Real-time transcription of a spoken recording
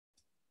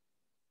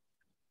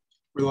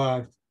We're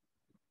live.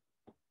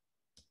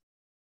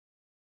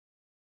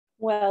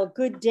 Well,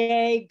 good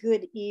day,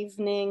 good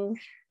evening,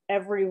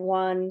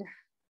 everyone.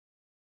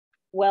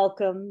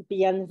 Welcome,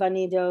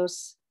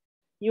 bienvenidos.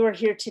 You are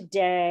here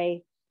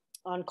today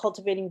on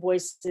Cultivating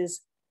Voices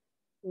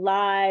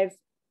live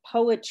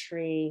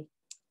poetry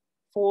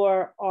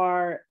for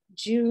our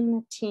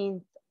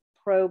Juneteenth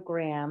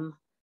program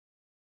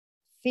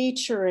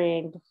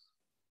featuring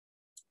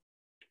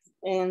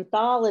an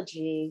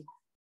anthology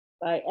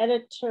by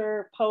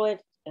editor,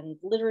 poet, and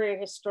literary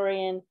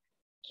historian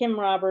Kim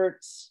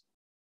Roberts,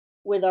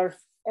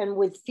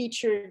 with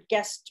featured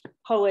guest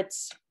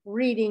poets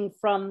reading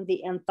from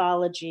the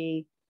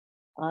anthology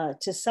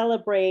to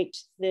celebrate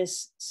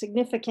this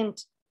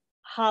significant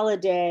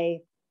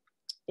holiday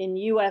in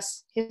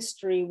US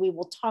history. We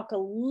will talk a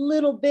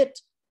little bit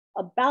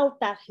about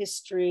that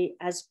history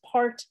as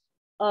part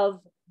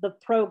of the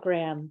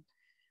program.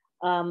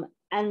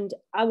 And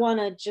I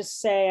want to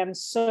just say I'm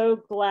so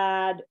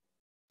glad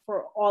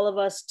for all of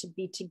us to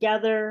be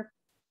together.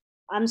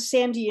 I'm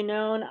Sandy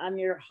Yannone. I'm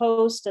your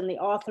host and the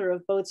author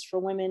of Boats for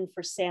Women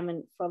for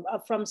Salmon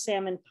from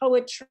Salmon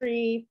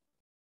Poetry.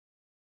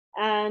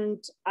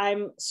 And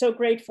I'm so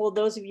grateful,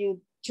 those of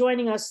you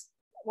joining us,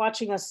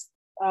 watching us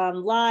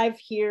live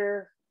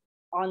here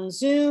on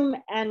Zoom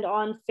and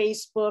on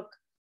Facebook.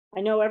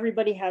 I know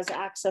everybody has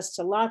access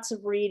to lots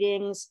of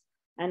readings,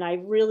 and I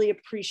really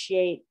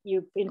appreciate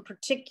you in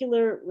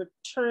particular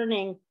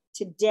returning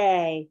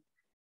today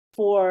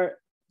for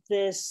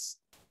this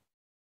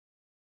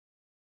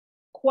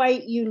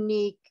quite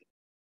unique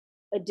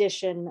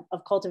edition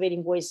of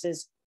Cultivating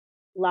Voices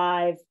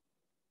live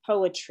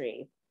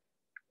poetry.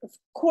 Of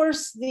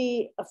course,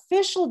 the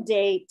official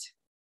date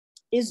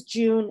is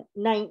June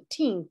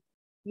 19th,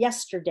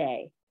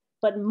 yesterday.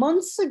 But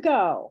months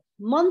ago,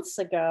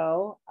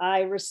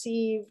 I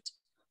received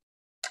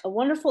a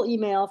wonderful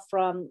email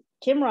from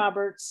Kim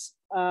Roberts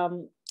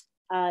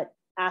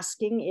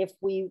asking if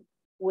we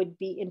would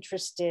be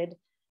interested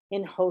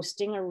in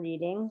hosting a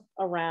reading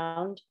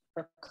around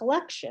her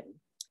collection.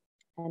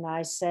 And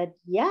I said,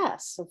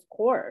 yes, of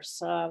course.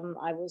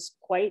 I was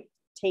quite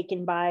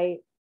taken by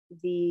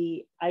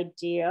the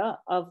idea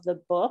of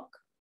the book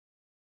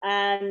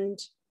and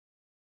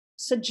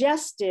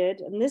suggested,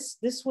 and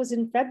this was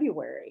in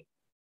February,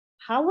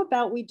 how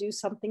about we do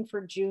something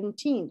for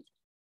Juneteenth?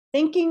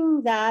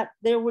 Thinking that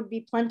there would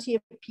be plenty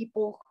of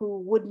people who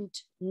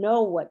wouldn't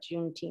know what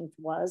Juneteenth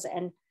was,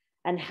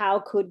 and how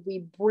could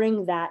we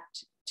bring that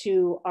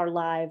to our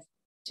live,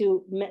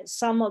 to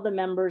some of the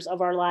members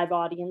of our live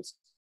audience,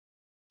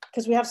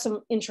 because we have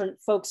some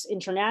folks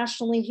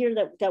internationally here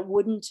that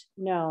wouldn't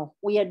know.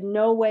 We had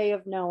no way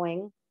of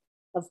knowing,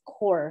 of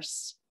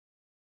course,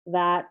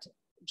 that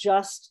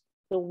just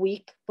the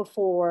week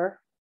before,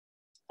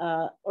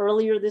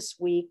 earlier this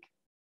week,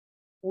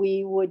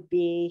 we would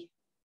be,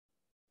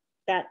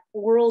 that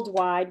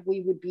worldwide,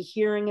 we would be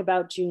hearing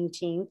about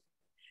Juneteenth,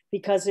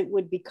 because it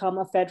would become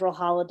a federal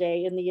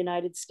holiday in the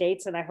United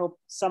States. And I hope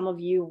some of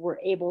you were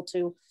able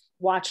to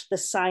watch the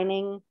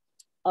signing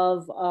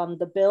of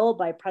the bill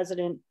by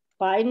President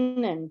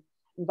Biden and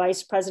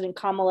Vice President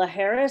Kamala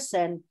Harris,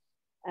 and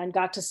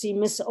got to see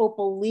Miss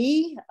Opal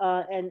Lee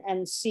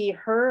and see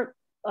her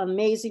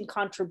amazing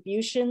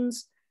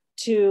contributions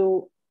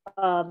to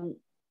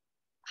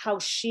how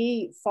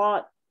she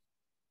fought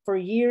for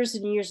years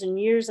and years and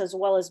years, as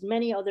well as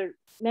many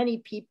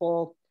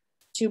people,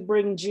 to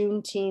bring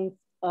Juneteenth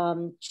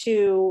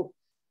to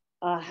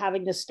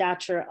having the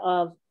stature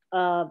of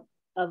a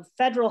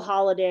federal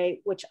holiday,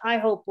 which I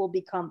hope will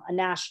become a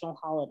national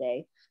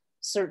holiday,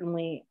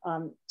 certainly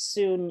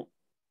soon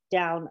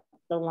down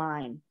the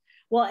line.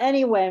 Well,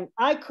 anyway,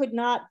 I could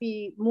not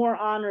be more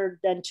honored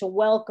than to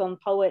welcome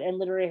poet and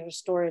literary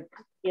historian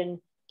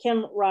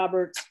Kim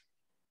Roberts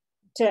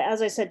to,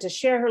 as I said, to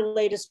share her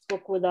latest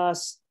book with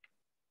us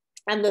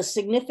and the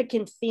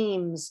significant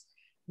themes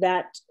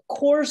that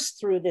course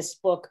through this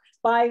book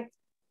by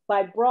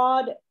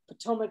broad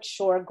Potomac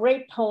shore,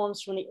 great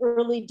poems from the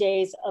early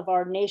days of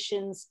our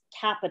nation's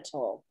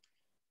capital,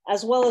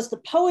 as well as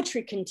the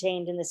poetry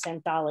contained in this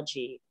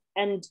anthology.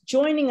 And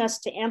joining us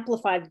to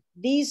amplify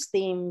these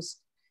themes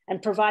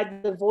and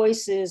provide the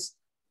voices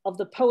of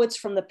the poets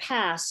from the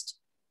past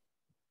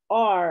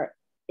are,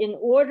 in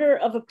order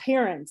of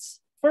appearance,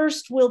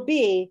 first will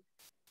be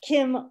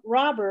Kim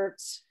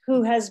Roberts,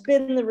 who has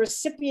been the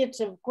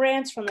recipient of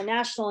grants from the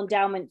National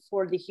Endowment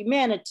for the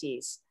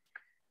Humanities,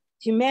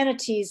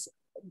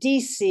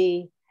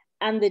 DC,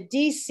 and the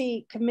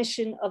DC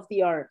Commission of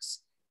the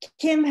Arts.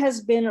 Kim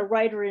has been a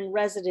writer in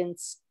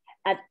residence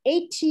at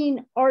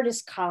 18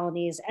 artist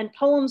colonies, and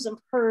poems of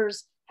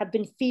hers have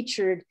been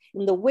featured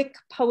in the Wick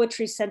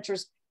Poetry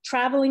Center's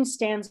Traveling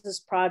Stanzas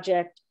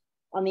project,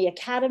 on the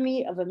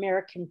Academy of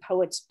American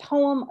Poets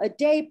Poem a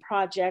Day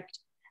project,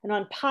 and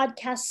on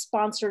podcasts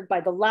sponsored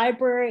by the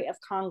Library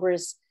of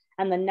Congress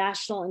and the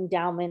National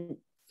Endowment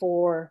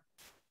for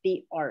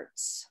the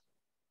Arts.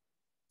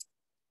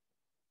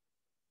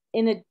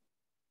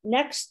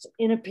 Next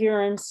in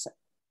appearance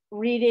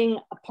reading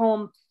a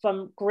poem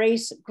from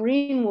Grace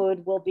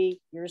Greenwood will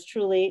be yours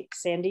truly,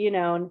 Sandy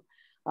Yannone.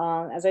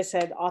 As I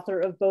said, author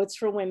of Boats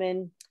for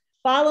Women.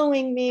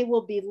 Following me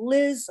will be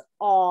Liz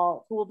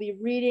Ahl, who will be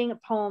reading a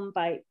poem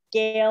by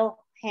Gail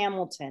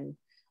Hamilton.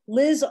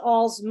 Liz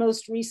Ahl's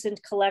most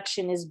recent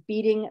collection is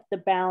Beating the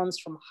Bounds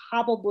from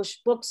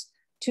Hobblebush Books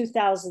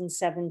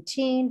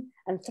 2017,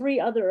 and 3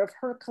 other of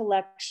her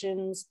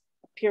collections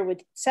appear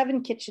with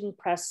Seven Kitchen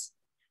Press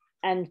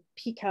and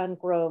Pecan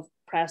Grove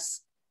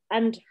Press.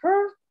 And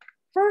her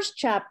first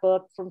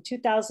chapbook from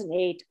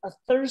 2008, A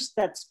Thirst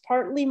That's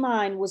Partly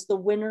Mine, was the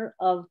winner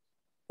of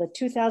the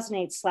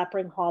 2008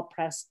 Slappering Hall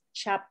Press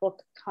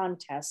chapbook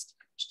contest.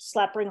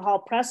 Slappering Hall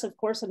Press, of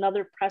course,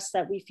 another press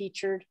that we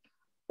featured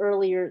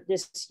earlier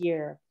this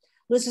year.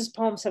 Liz's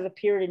poems have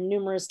appeared in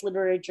numerous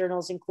literary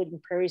journals,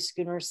 including Prairie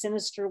Schooner,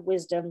 Sinister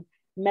Wisdom,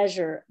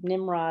 Measure,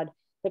 Nimrod,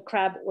 the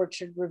Crab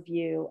Orchard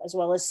Review, as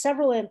well as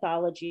several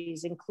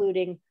anthologies,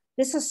 including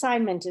This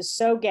Assignment is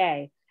So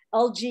Gay,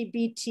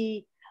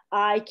 LGBTIQ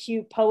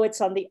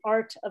Poets on the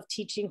Art of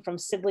Teaching from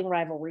Sibling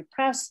Rivalry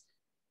Press,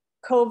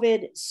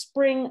 COVID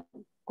Spring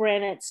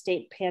Granite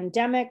State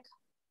Pandemic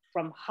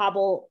from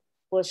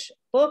Hobblebush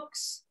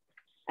Books,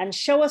 and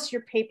Show Us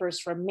Your Papers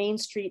from Main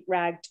Street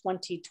Rag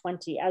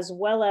 2020, as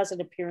well as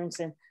an appearance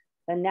in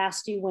the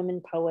Nasty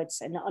Women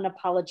Poets, an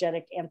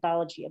unapologetic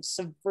anthology of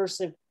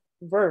subversive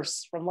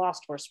verse from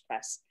Lost Horse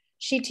Press.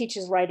 She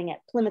teaches writing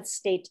at Plymouth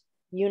State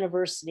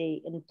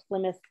University in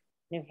Plymouth,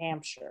 New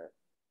Hampshire.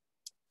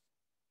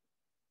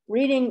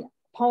 Reading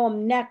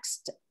poem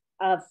next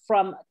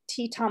from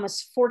T.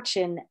 Thomas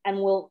Fortune, and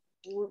we're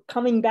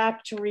coming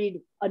back to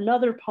read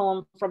another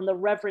poem from the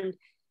Reverend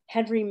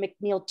Henry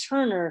McNeal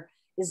Turner,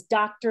 is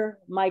Dr.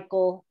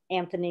 Michael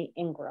Anthony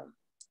Ingram.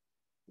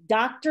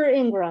 Dr.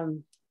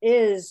 Ingram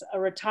is a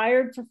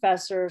retired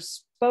professor,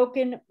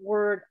 spoken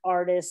word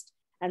artist,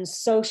 and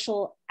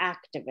social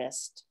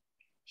activist.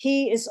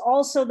 He is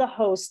also the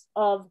host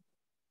of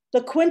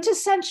the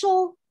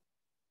quintessential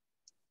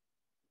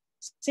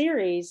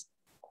series,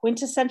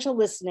 Quintessential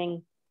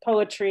Listening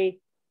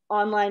Poetry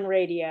Online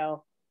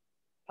Radio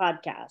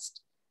podcast.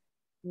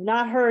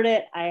 Not heard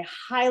it, I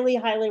highly,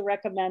 highly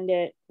recommend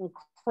it.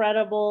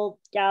 Incredible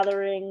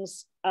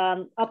gatherings.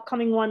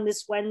 Upcoming one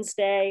this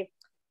Wednesday.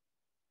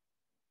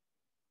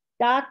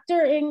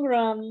 Dr.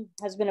 Ingram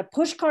has been a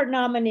Pushcart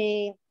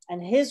nominee,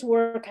 and his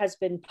work has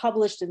been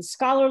published in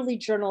scholarly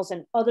journals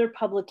and other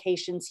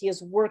publications. He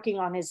is working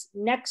on his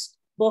next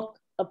book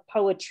of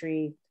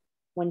poetry,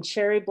 When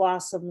Cherry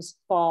Blossoms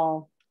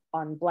Fall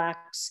on Black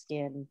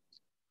Skin.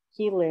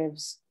 He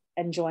lives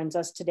and joins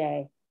us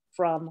today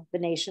from the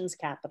nation's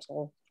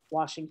capital,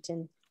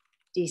 Washington,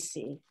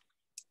 D.C.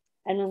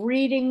 And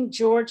reading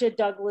Georgia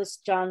Douglas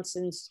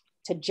Johnson's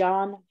To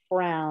John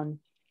Brown,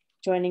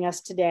 joining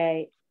us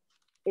today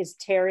is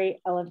Terri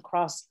Ellen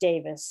Cross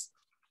Davis,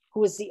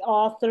 who is the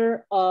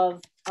author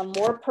of A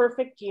More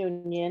Perfect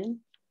Union.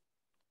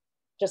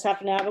 Just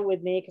happen to have it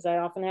with me because I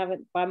often have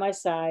it by my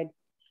side,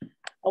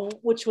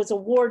 which was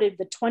awarded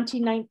the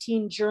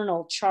 2019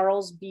 Journal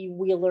Charles B.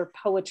 Wheeler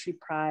Poetry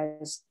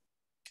Prize,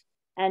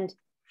 and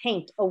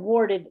Haint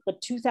awarded the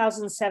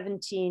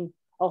 2017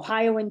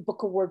 Ohioan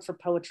Book Award for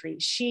Poetry.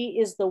 She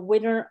is the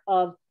winner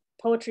of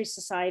Poetry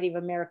Society of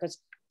America's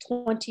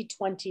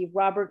 2020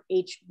 Robert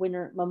H.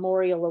 Winter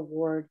Memorial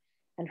Award,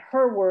 and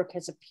her work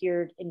has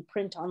appeared in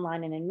print,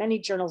 online, and in many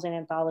journals and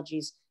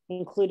anthologies,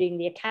 including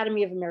the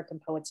Academy of American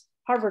Poets,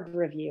 Harvard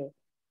Review,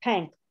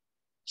 Pank.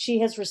 She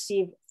has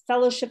received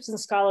fellowships and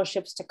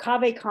scholarships to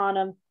Cave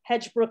Canem,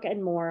 Hedgebrook,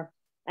 and more,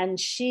 and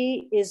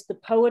she is the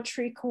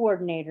poetry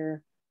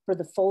coordinator for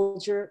the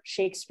Folger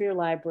Shakespeare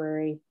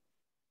Library,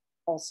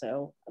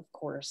 also, of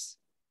course,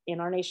 in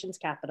our nation's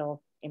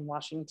capital, in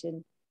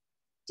Washington,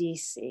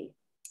 D.C.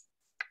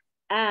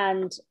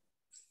 And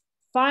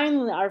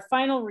finally, our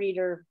final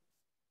reader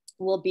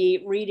will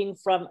be reading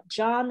from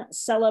John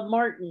Sella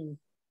Martin,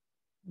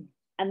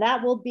 and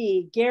that will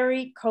be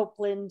Gary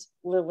Copeland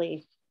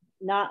Lilley.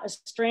 Not a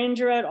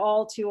stranger at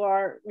all to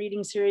our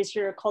reading series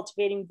here at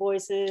Cultivating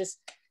Voices.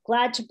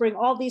 Glad to bring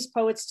all these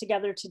poets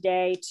together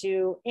today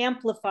to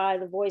amplify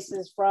the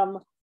voices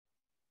from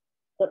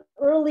the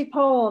early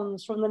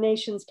poems from the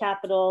nation's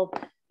capital.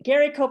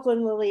 Gary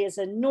Copeland Lilley is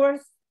a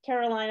North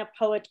Carolina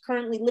poet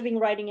currently living,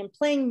 writing, and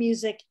playing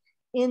music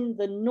in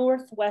the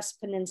Northwest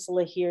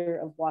Peninsula here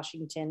of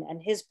Washington,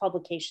 and his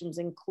publications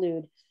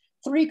include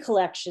 3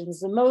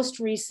 collections, the most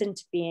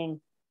recent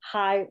being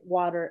High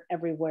Water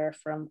Everywhere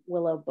from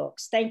Willow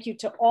Books. Thank you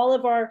to all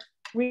of our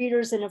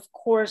readers, and of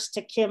course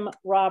to Kim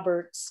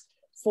Roberts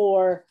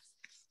for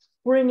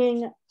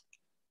bringing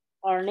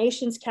our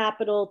nation's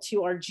capital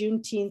to our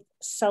Juneteenth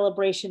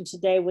celebration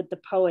today with the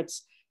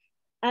poets.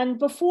 And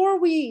before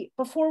we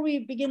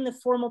begin the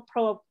formal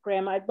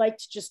program, I'd like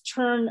to just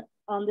turn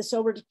this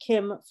over to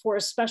Kim for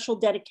a special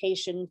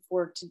dedication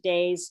for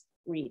today's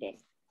reading.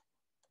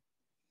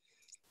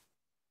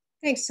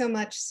 Thanks so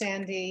much,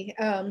 Sandy.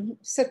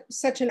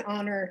 Such an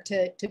honor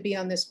to be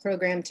on this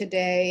program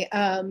today.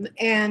 I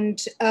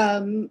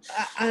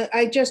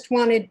just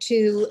wanted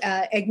to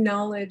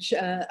acknowledge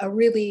a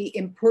really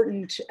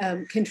important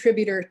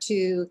contributor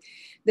to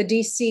the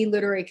DC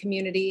literary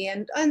community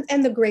and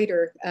the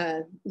greater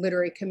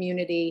literary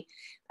community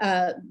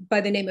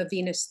by the name of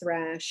Venus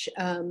Thrash.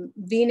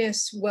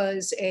 Venus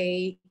was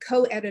a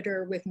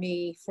co-editor with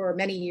me for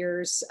many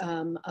years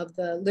of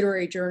the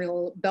literary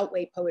journal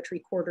Beltway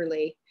Poetry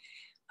Quarterly.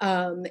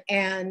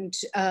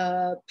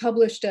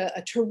 Published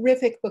a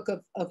terrific book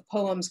of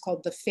poems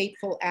called The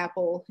Fateful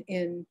Apple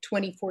in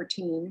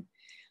 2014.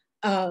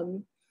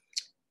 I'm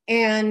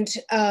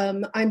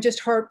just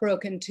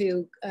heartbroken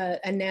to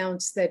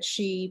announce that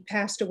she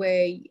passed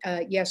away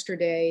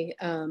yesterday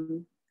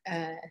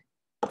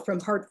from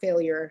heart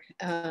failure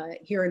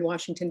here in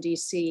Washington,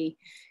 DC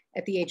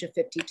at the age of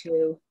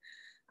 52.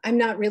 I'm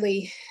not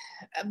really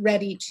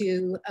ready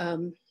to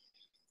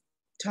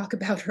talk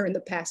about her in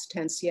the past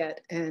tense yet.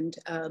 And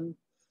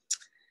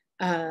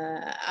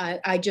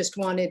I just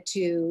wanted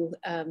to,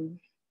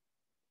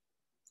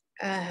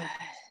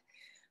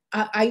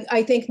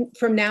 I think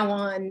from now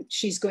on,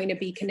 she's going to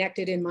be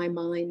connected in my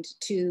mind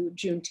to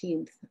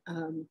Juneteenth.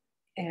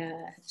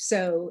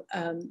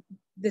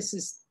 This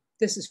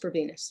is for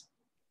Venus.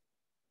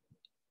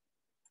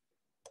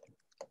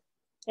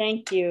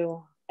 Thank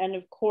you. And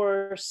of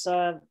course,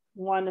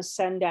 want to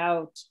send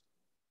out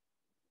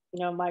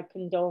my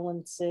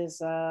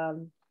condolences.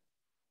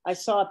 I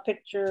saw a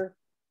picture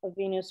of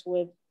Venus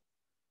with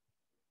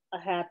a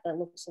hat that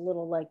looks a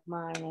little like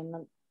mine.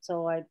 And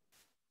so I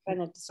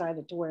kind of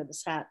decided to wear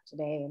this hat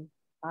today in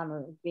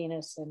honor of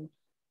Venus. And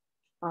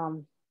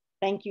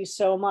thank you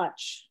so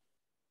much.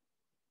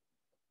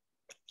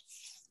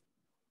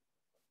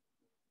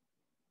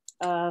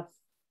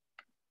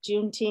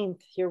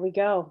 Juneteenth, here we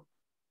go.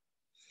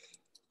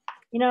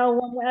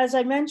 As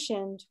I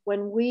mentioned,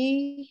 when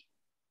we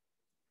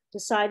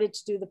decided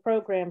to do the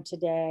program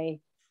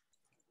today,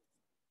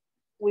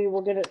 we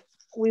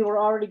were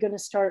already going to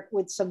start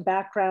with some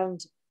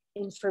background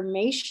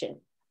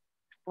information.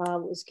 I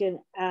was going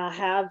to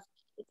have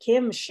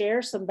Kim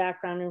share some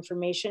background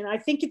information. I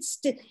think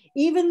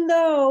even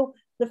though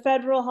the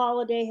federal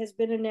holiday has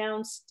been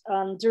announced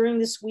during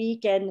this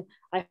week, and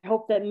I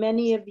hope that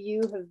many of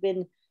you have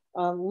been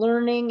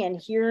learning and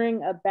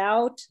hearing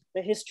about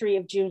the history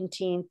of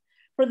Juneteenth.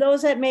 For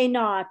those that may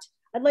not,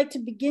 I'd like to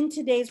begin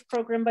today's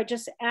program by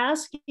just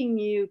asking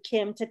you,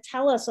 Kim, to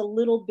tell us a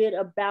little bit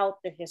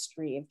about the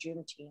history of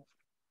Juneteenth.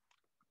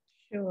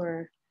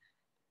 Sure.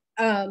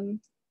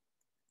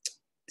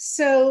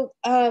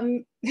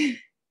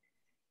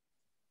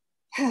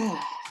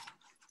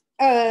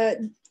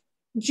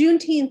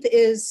 Juneteenth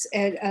is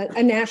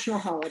a national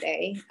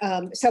holiday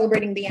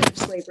celebrating the end of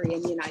slavery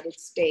in the United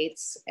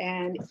States.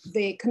 And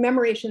the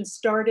commemoration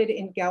started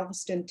in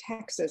Galveston,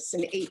 Texas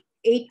in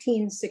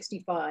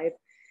 1865.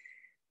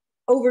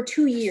 Over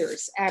 2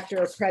 years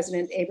after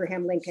President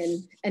Abraham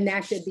Lincoln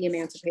enacted the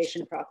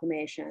Emancipation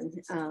Proclamation,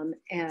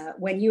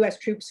 when US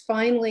troops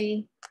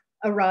finally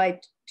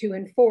arrived to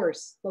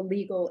enforce the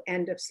legal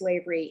end of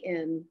slavery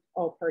in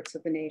all parts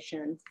of the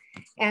nation.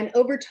 And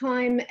over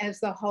time, as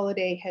the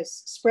holiday has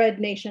spread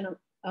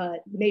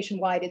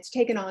nationwide, it's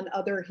taken on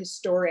other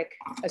historic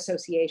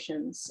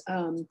associations.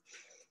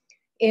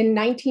 In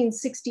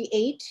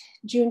 1968,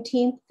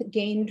 Juneteenth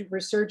gained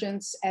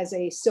resurgence as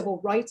a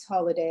civil rights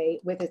holiday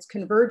with its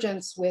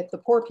convergence with the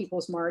Poor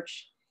People's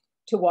March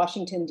to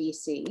Washington,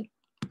 DC.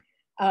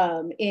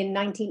 In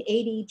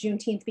 1980,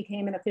 Juneteenth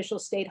became an official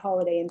state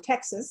holiday in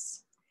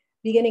Texas.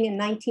 Beginning in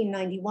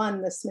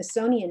 1991, the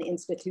Smithsonian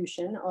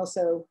Institution,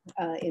 also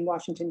in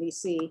Washington,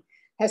 DC,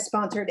 has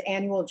sponsored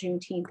annual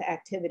Juneteenth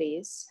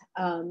activities.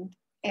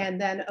 And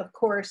then, of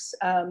course,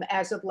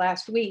 as of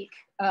last week,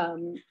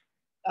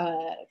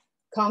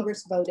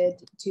 Congress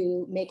voted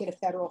to make it a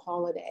federal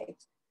holiday.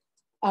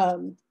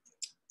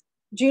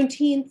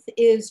 Juneteenth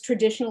is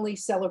traditionally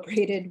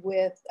celebrated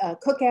with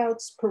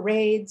cookouts,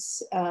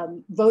 parades,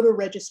 voter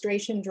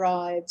registration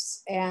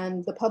drives,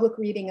 and the public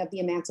reading of the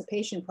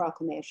Emancipation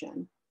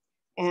Proclamation.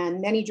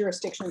 And many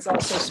jurisdictions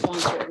also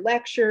sponsor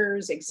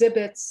lectures,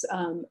 exhibits,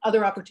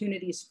 other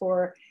opportunities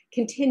for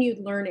continued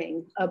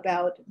learning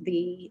about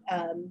the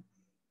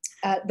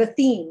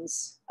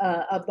themes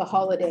of the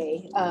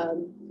holiday,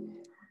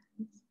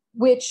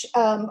 which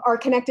are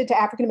connected to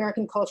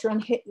African-American culture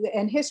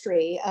and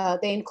history.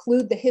 They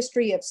include the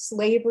history of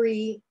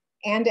slavery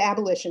and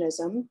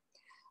abolitionism,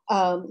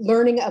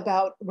 learning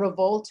about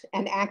revolt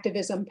and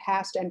activism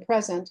past and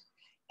present,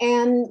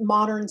 and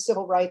modern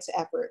civil rights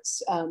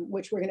efforts,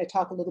 which we're going to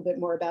talk a little bit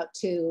more about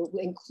too,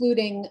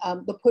 including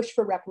the push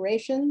for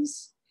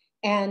reparations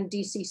and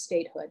DC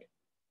statehood.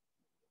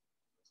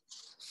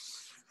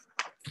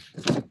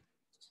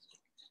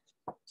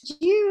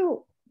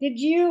 Did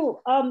you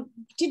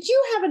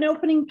have an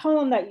opening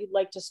poem that you'd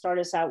like to start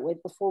us out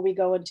with before we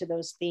go into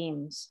those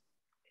themes?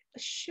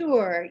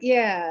 Sure,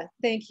 yeah,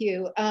 thank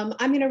you. I'm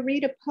going to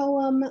read a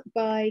poem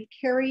by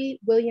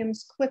Carrie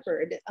Williams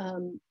Clifford.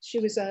 She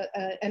was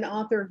an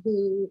author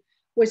who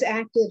was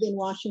active in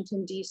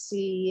Washington,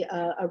 D.C.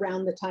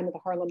 Around the time of the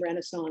Harlem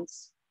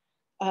Renaissance.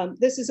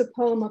 This is a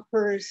poem of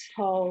hers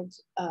called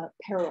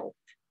Peril.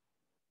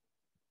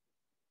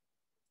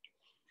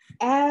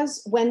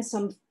 As when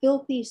some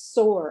filthy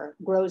sore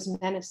grows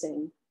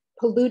menacing,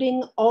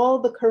 polluting all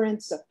the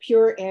currents of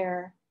pure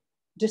air,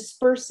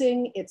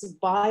 dispersing its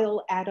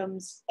vile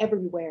atoms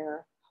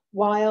everywhere,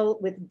 while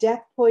with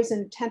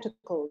death-poisoned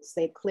tentacles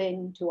they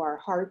cling to our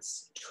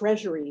hearts'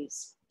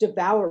 treasuries,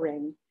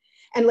 devouring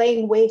and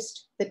laying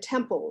waste the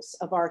temples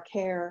of our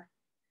care.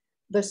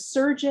 The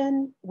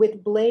surgeon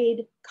with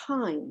blade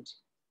kind,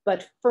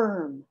 but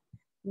firm,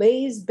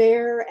 lays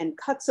bare and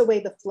cuts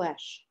away the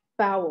flesh,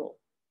 foul,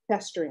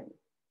 festering.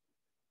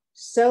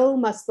 So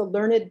must the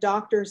learned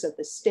doctors of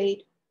the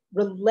state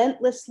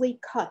relentlessly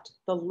cut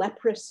the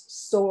leprous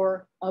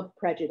sore of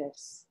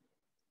prejudice.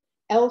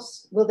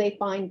 Else will they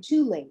find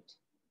too late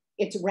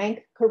its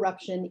rank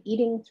corruption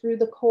eating through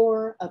the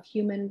core of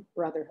human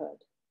brotherhood.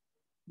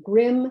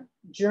 Grim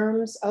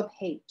germs of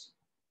hate,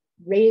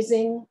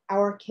 raising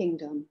our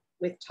kingdom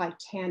with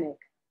titanic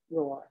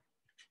roar.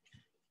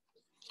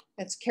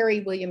 That's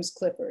Carrie Williams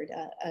Clifford,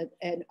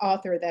 an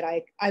author that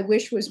I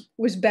wish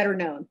was better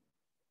known.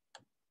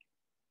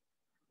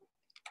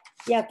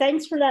 Yeah,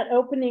 thanks for that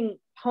opening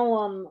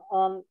poem.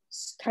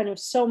 Kind of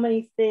so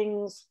many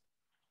things,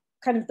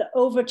 kind of the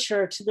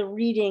overture to the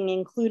reading,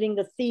 including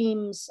the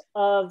themes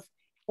of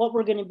what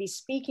we're going to be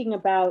speaking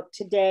about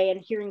today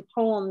and hearing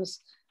poems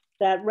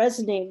that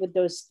resonate with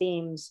those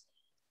themes.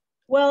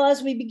 Well,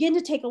 as we begin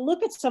to take a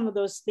look at some of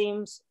those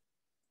themes,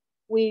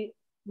 we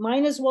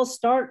might as well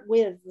start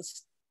with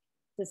this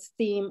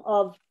theme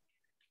of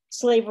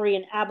slavery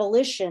and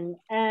abolition.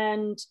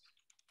 And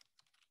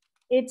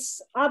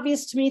it's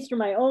obvious to me through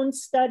my own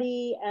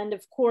study and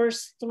of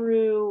course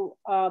through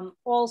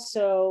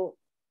also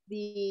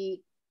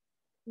the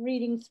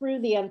reading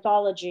through the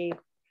anthology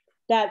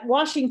that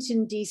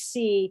Washington,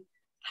 D.C.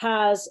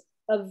 has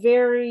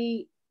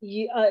an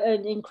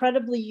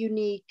incredibly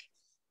unique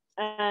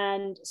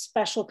and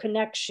special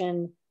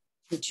connection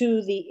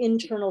to the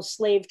internal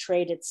slave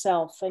trade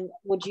itself. And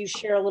would you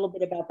share a little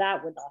bit about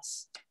that with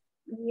us?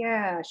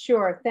 Yeah,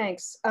 sure,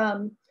 thanks.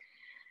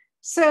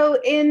 So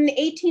in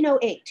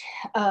 1808,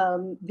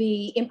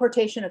 the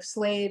importation of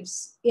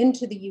slaves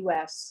into the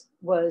US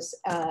was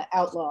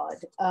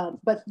outlawed,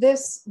 but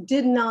this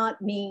did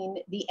not mean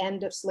the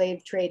end of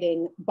slave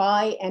trading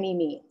by any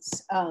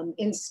means.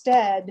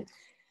 Instead,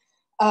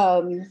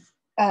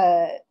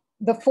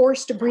 the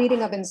forced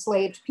breeding of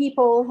enslaved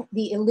people,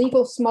 the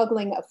illegal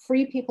smuggling of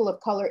free people of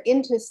color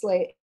into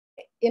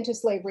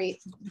slavery,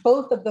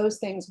 both of those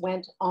things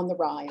went on the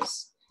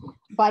rise.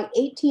 By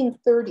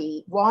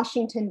 1830,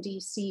 Washington,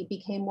 D.C.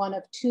 became one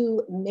of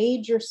two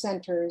major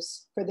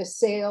centers for the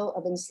sale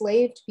of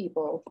enslaved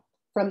people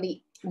from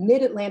the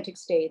mid-Atlantic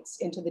states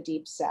into the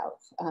deep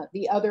South.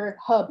 The other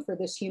hub for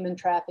this human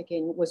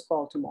trafficking was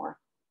Baltimore.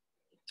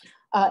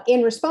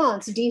 In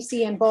response,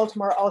 D.C. and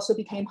Baltimore also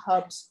became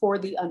hubs for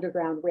the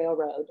Underground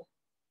Railroad.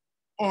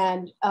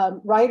 And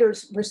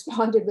writers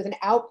responded with an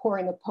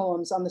outpouring of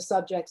poems on the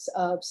subjects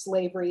of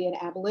slavery and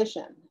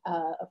abolition.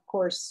 Of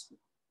course,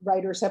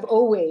 writers have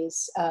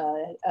always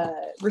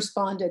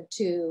responded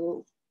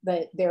to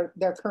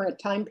their current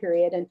time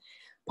period. And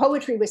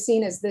poetry was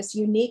seen as this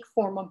unique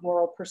form of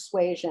moral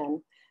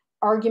persuasion.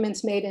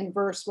 Arguments made in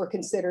verse were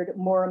considered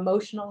more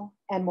emotional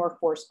and more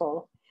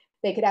forceful.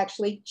 They could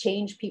actually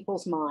change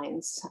people's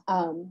minds.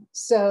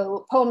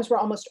 So poems were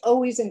almost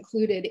always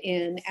included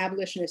in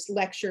abolitionist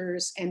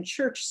lectures and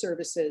church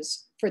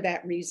services for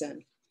that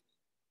reason.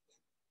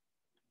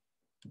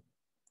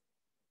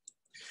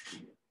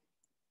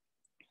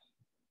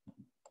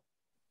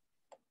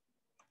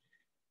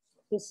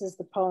 This is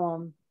the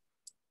poem,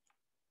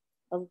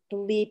 The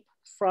Leap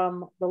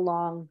from the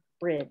Long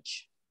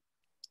Bridge,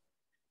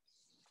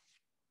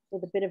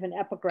 with a bit of an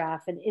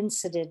epigraph, an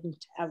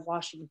incident at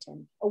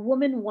Washington. A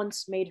woman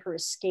once made her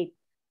escape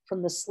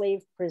from the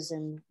slave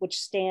prison, which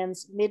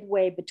stands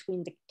midway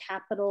between the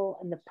Capitol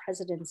and the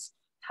president's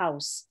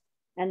house,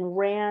 and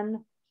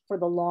ran for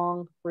the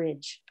Long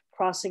Bridge,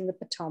 crossing the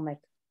Potomac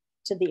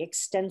to the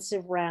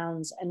extensive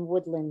rounds and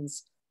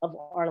woodlands of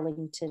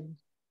Arlington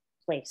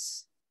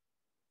Place.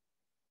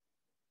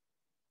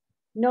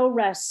 No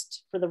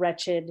rest for the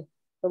wretched,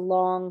 the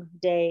long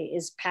day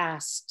is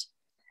past,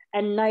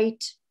 and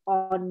night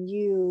on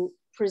you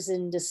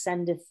prison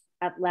descendeth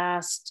at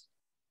last.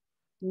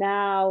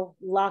 Now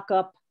lock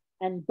up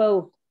and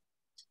both.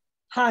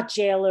 Ha,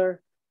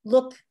 jailer,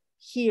 look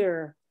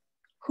here.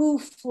 Who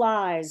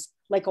flies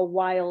like a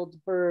wild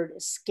bird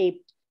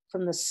escaped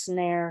from the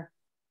snare?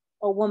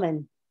 A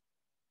woman,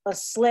 a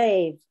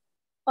slave,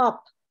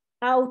 up,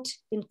 out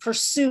in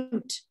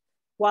pursuit,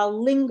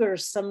 while linger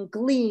some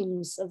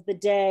gleams of the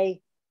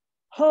day.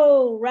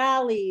 Ho,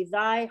 rally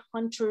thy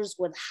hunters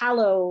with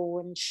hallow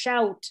and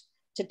shout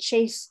to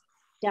chase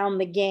down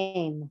the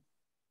game.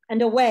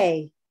 And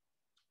away,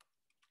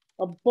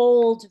 a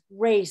bold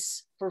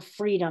race for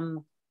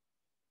freedom.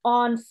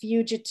 On,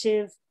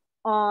 fugitive,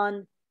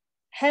 on,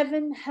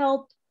 heaven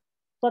help,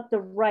 but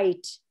the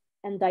right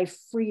and thy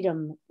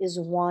freedom is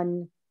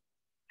won.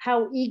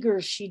 How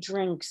eager she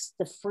drinks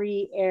the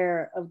free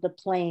air of the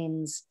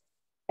plains.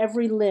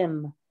 Every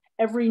limb,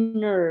 every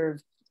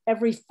nerve,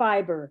 every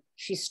fiber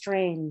she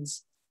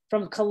strains.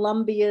 From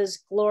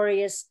Columbia's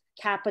glorious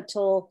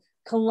capital,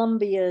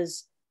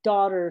 Columbia's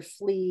daughter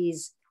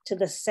flees to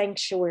the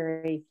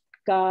sanctuary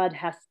God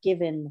hath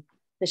given,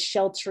 the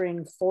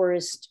sheltering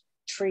forest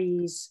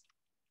trees.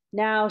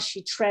 Now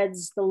she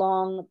treads the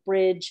long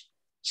bridge,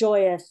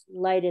 joyeth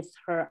lighteth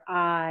her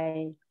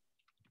eye.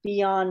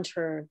 Beyond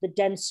her, the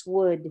dense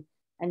wood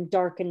and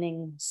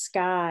darkening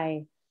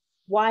sky.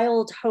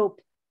 Wild hope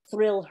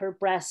thrill her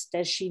breast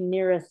as she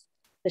neareth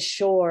the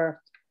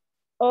shore.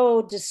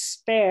 Oh,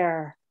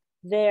 despair,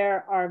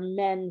 there are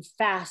men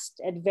fast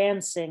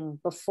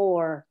advancing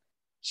before.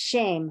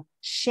 Shame,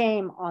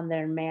 shame on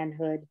their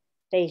manhood.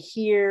 They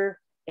hear,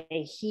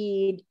 they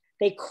heed,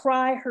 they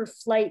cry her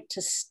flight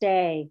to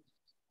stay,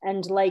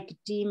 and like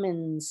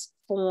demons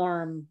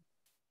form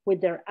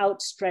with their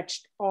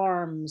outstretched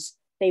arms,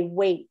 they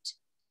wait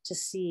to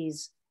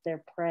seize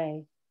their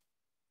prey.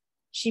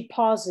 She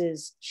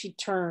pauses, she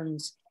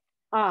turns.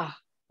 Ah,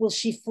 will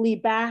she flee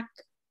back?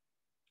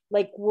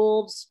 Like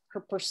wolves,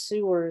 her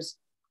pursuers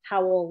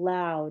howl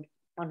loud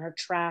on her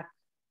track.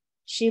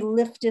 She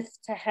lifteth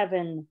to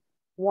heaven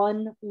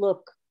one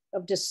look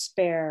of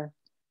despair.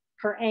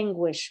 Her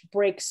anguish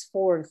breaks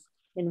forth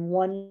in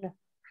one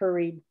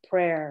hurried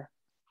prayer.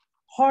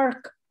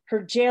 Hark,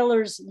 her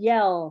jailers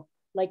yell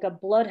like a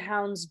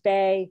bloodhound's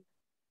bay.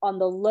 On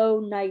the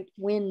low night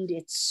wind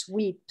it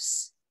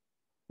sweeps.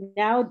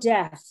 Now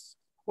death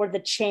or the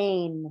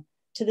chain.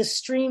 To the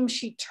stream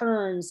she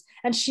turns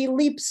and she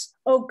leaps,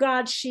 oh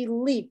God, she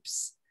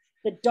leaps.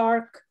 The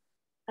dark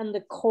and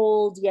the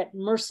cold yet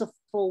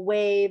merciful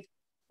wave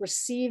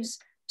receives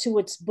to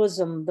its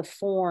bosom the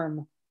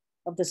form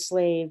of the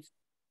slave.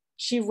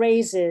 She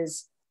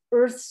raises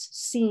earth's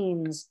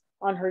seams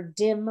on her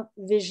dim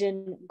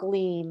vision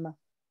gleam,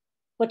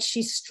 but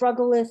she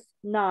struggleth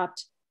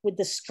not with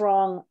the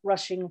strong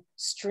rushing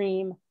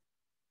stream.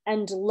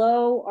 And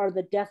low are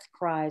the death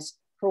cries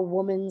her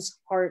woman's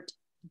heart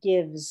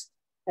gives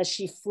as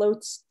she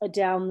floats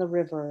adown the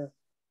river.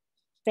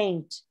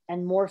 Faint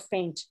and more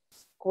faint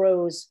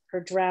grows her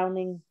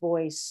drowning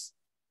voice,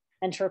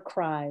 and her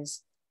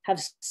cries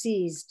have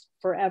ceased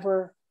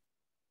forever.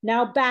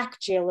 Now back,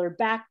 jailer,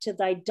 back to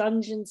thy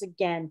dungeons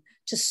again,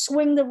 to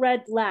swing the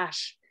red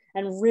lash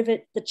and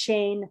rivet the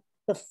chain.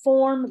 The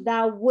form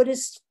thou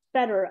wouldest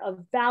fetter, a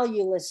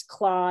valueless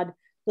clod,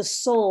 the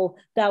soul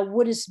thou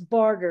wouldest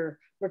barter,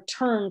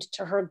 returned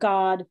to her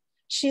God.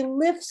 She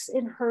lifts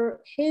in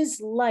her his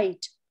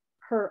light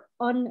her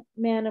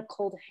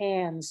unmanacled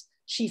hands.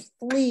 She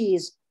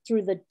flees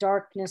through the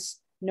darkness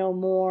no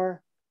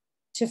more.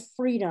 To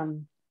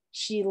freedom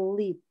she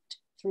leaped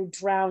through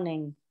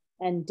drowning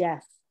and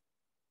death,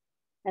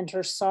 and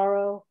her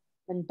sorrow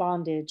and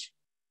bondage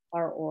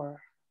are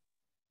o'er.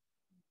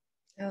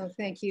 Oh,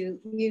 thank you.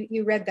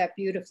 You read that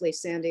beautifully,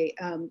 Sandy.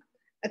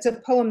 It's a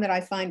poem that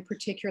I find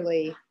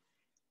particularly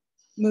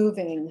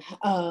moving.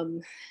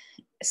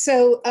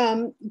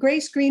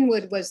 Grace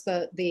Greenwood was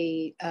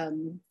the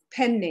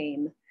pen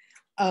name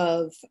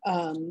of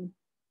an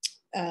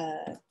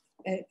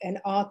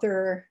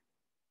author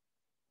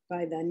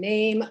by the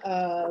name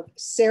of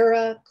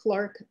Sarah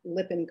Clark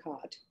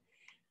Lippincott.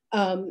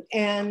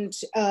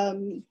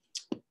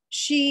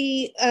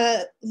 She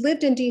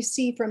lived in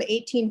DC from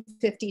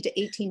 1850 to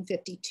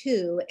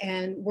 1852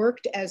 and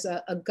worked as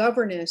a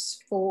governess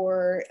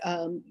for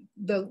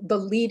the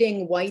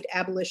leading white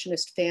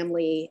abolitionist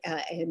family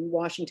in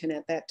Washington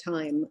at that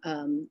time,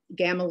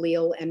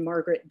 Gamaliel and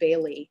Margaret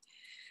Bailey.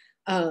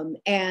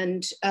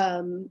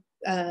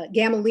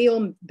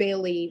 Gamaliel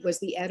Bailey was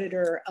the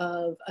editor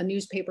of a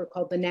newspaper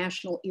called The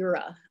National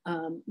Era,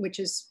 which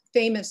is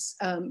famous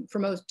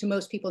to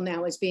most people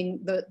now as being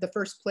the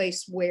first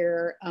place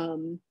where,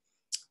 oh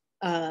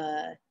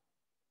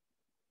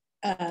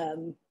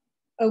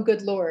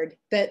good Lord,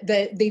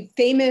 the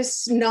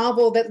famous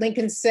novel that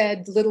Lincoln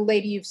said, "Little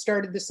lady, you've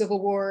started the Civil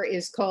War,"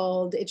 is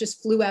called "It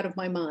Just Flew Out of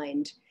My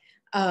Mind."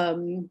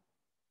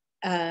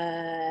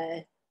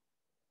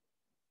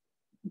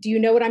 Do you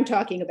know what I'm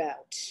talking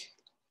about?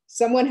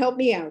 Someone help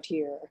me out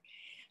here.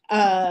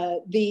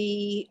 Oh,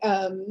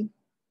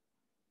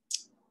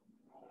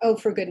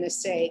 for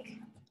goodness sake.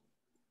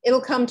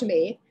 It'll come to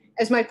me.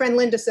 As my friend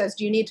Linda says,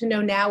 do you need to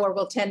know now or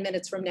will 10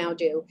 minutes from now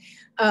do?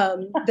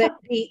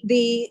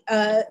 The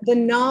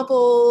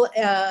novel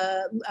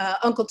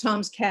Uncle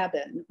Tom's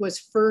Cabin was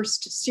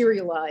first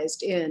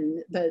serialized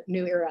in the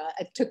New Era.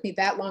 It took me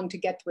that long to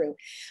get through.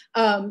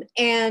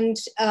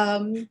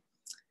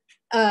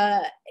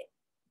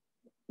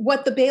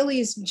 What the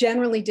Baileys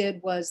generally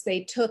did was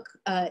they took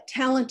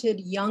talented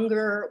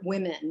younger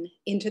women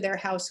into their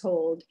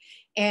household,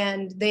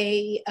 and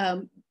they,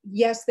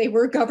 yes, they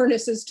were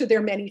governesses to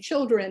their many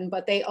children,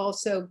 but they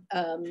also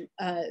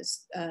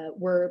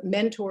were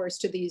mentors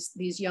to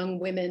these young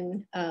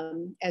women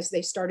as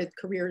they started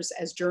careers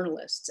as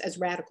journalists, as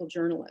radical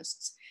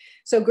journalists.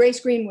 So Grace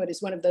Greenwood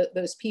is one of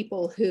those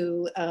people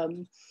who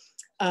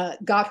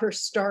got her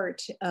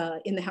start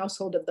in the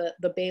household of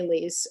the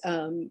Baileys,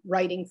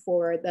 writing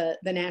for the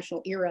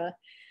National Era.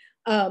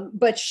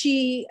 But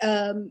she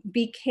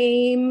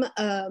became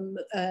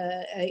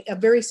a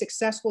very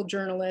successful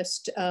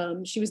journalist.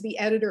 She was the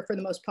editor for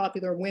the most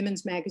popular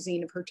women's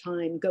magazine of her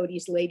time,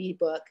 Godey's Lady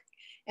Book,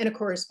 and a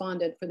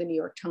correspondent for the New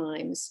York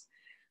Times.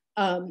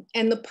 And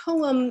the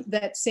poem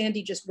that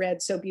Sandy just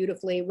read so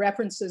beautifully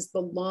references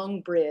the Long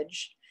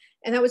Bridge.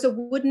 And that was a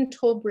wooden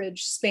toll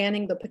bridge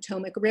spanning the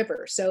Potomac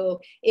River.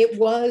 So it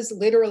was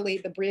literally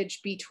the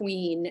bridge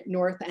between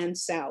North and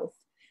South.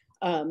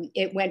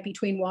 It went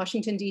between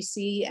Washington,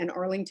 D.C. and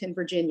Arlington,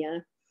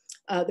 Virginia.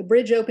 The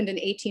bridge opened in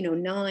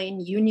 1809.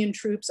 Union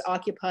troops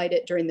occupied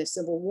it during the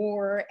Civil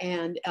War,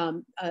 and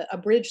a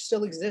bridge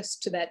still exists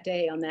to that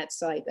day on that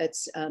site.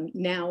 That's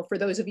now, for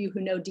those of you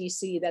who know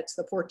D.C., that's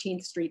the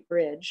 14th Street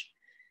Bridge.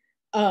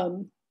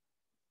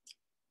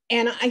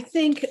 And I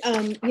think,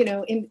 you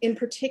know, in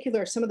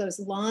particular, some of those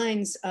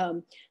lines,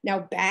 now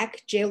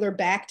back, jailer,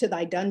 back to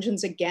thy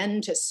dungeons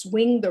again, to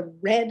swing the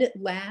red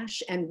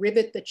lash and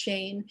rivet the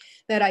chain,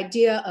 that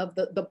idea of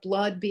the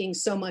blood being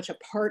so much a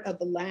part of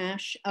the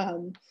lash.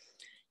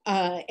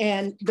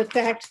 And the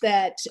fact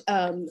that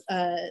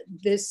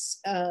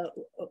this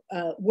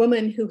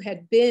woman who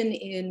had been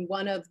in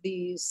one of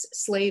these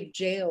slave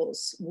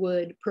jails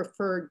would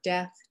prefer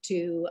death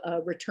to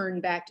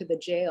return back to the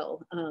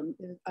jail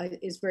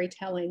is very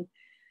telling.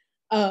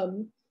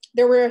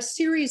 There were a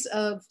series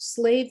of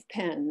slave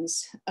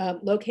pens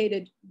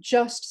located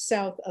just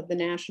south of the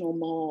National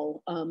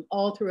Mall,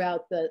 all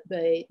throughout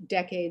the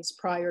decades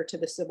prior to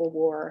the Civil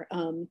War.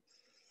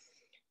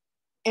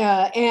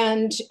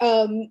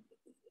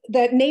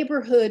 That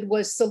neighborhood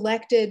was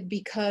selected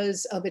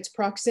because of its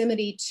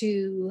proximity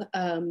to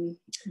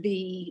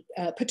the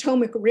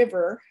Potomac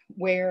River,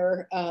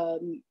 where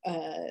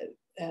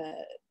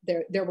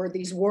there were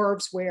these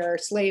wharves where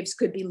slaves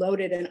could be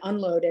loaded and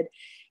unloaded,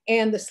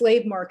 and the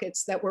slave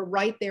markets that were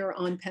right there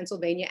on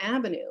Pennsylvania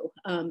Avenue,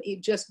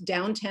 just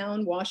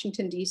downtown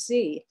Washington,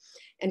 D.C.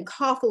 And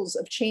coffles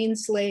of chained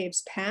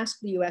slaves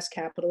passed the US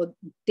Capitol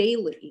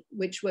daily,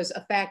 which was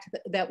a fact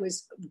that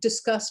was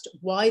discussed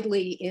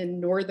widely in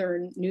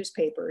Northern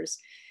newspapers.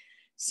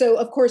 So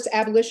of course,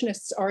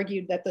 abolitionists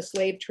argued that the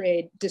slave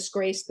trade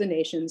disgraced the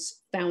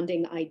nation's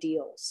founding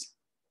ideals.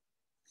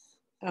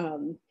 I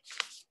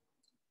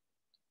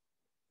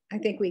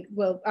think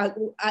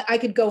I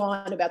could go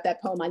on about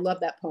that poem. I love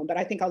that poem, but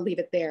I think I'll leave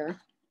it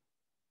there.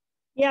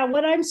 Yeah,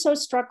 what I'm so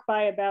struck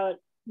by about,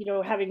 you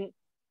know, having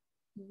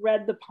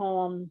read the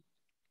poem,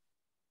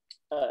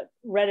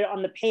 read it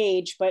on the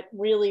page, but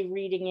really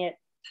reading it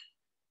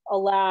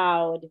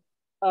aloud,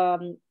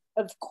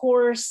 of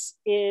course,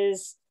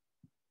 is,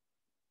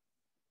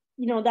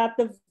 you know, that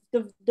the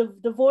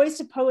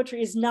voice of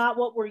poetry is not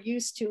what we're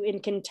used to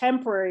in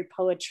contemporary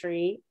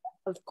poetry,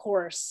 of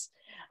course,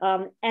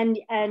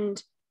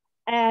 and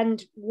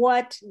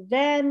what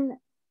then,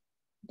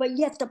 but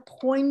yet the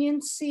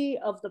poignancy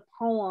of the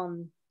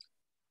poem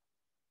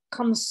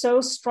comes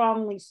so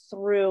strongly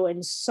through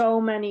in so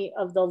many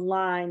of the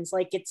lines.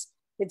 Like it's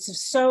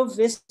so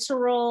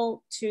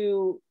visceral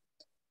to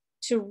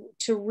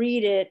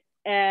read it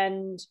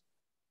and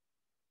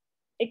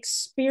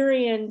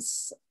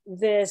experience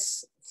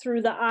this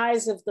through the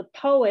eyes of the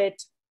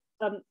poet,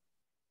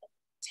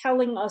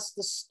 telling us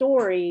the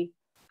story,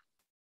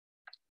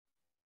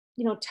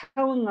 you know,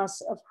 telling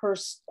us of her,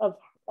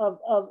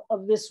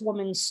 of this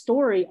woman's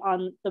story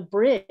on the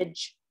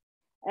bridge.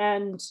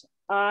 And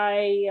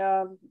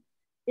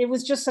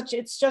it's just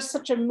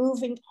such a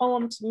moving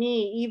poem to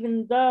me,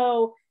 even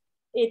though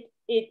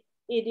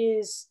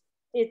it's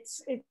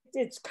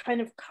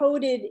kind of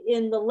coded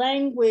in the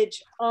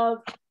language of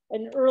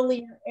an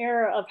earlier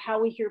era of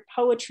how we hear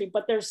poetry,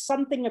 but there's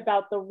something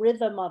about the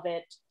rhythm of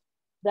it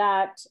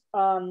that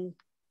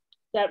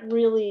that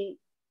really,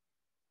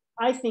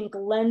 I think,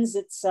 lends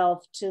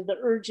itself to the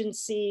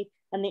urgency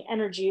and the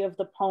energy of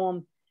the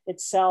poem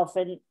itself.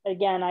 And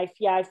again, I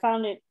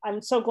found it,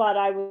 I'm so glad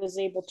I was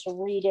able to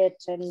read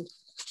it and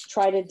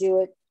try to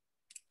do it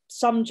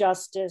some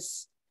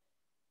justice.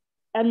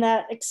 And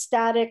that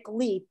ecstatic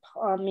leap,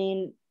 I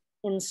mean,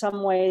 in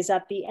some ways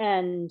at the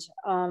end,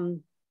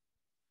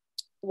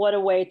 what a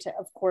way to,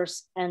 of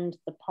course, end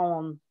the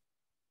poem.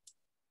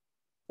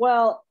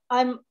 Well,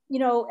 you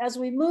know, as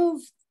we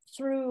move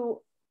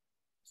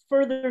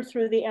further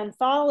through the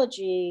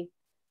anthology,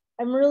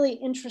 I'm really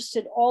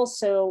interested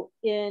also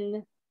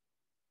in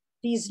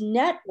these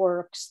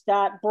networks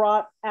that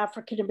brought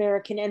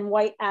African-American and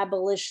white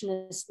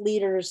abolitionist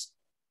leaders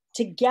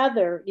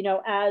together, you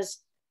know, as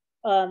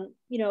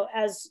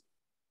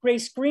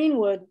Grace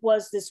Greenwood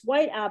was this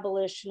white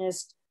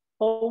abolitionist,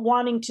 but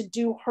wanting to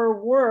do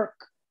her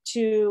work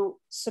to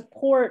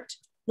support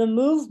the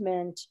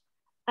movement.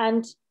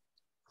 And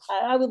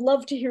I would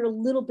love to hear a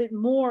little bit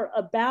more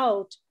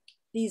about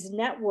these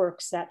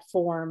networks that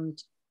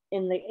formed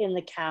in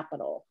the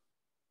Capitol.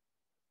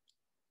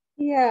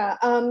 Yeah,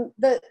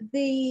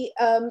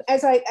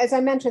 as I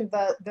mentioned,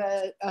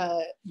 the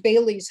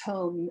Bailey's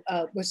home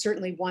was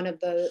certainly one of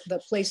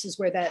the places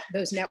where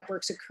those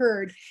networks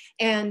occurred,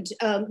 and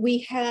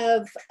we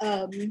have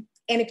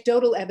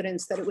anecdotal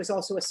evidence that it was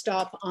also a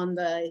stop on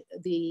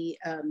the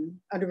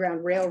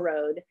Underground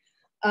Railroad.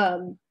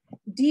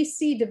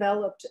 DC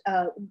developed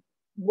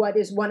what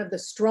is one of the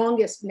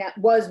strongest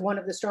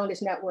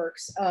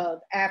networks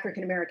of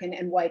African American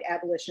and white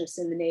abolitionists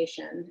in the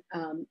nation,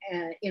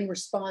 and in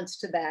response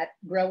to that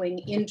growing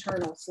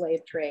internal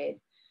slave trade.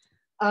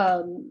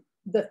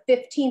 The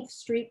 15th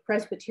Street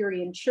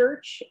Presbyterian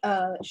Church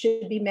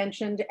should be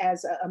mentioned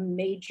as a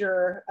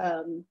major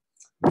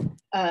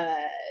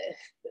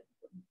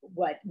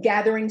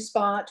gathering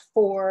spot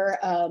for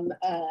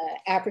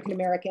African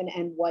American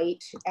and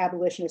white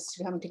abolitionists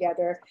to come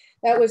together.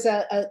 That was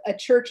a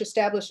church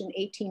established in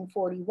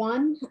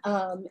 1841,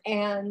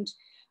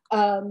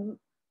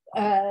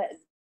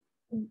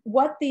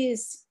 what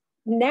these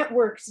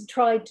networks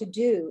tried to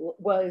do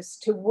was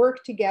to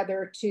work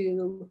together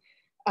to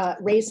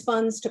raise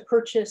funds to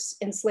purchase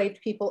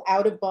enslaved people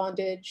out of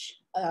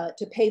bondage,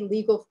 to pay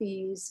legal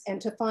fees,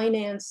 and to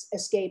finance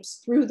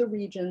escapes through the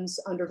region's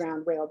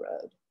Underground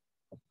Railroad.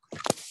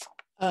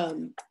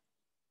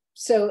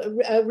 So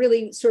a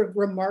really sort of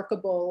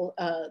remarkable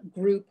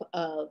group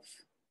of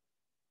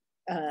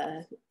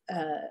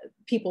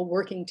people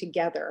working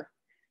together,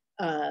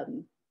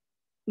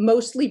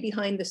 mostly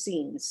behind the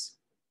scenes.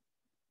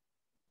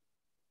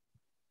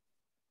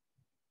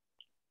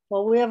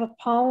 Well, we have a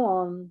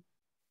poem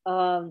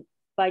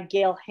by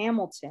Gail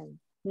Hamilton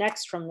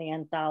next from the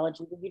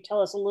anthology. Would you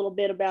tell us a little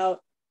bit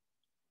about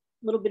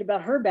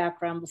her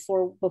background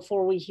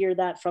before we hear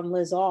that from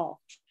Liz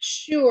Ahl?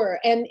 Sure,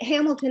 and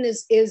Hamilton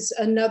is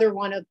another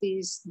one of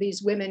these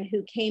women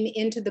who came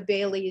into the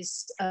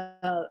Bailey's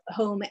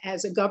home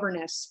as a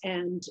governess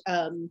and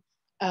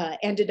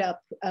ended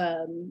up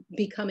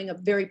becoming a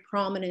very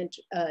prominent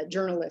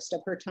journalist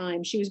of her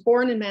time. She was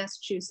born in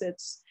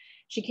Massachusetts.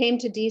 She came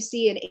to DC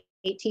in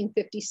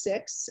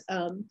 1856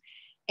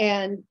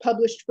 and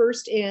published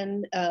first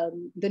in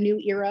the New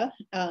Era,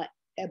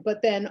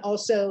 but then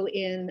also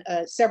in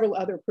several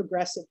other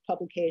progressive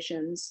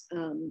publications.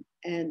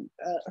 And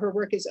her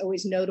work is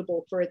always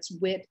notable for its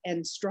wit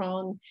and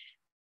strong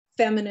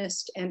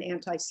feminist and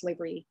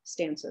anti-slavery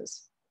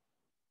stances.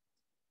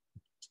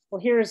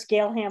 Well, here is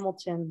Gail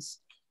Hamilton's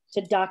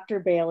To Dr.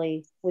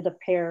 Bailey with a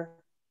Pair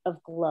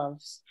of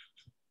Gloves,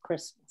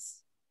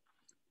 Christmas.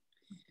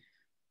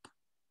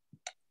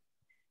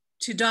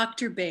 To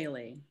Dr.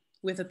 Bailey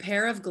with a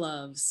Pair of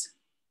Gloves,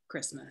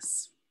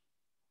 Christmas.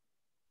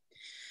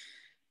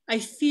 I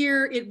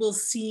fear it will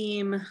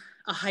seem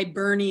a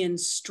Hibernian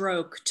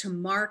stroke to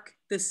mark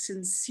the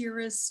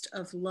sincerest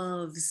of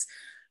loves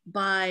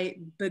by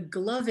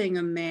begloving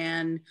a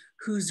man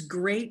whose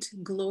great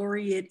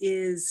glory it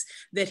is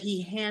that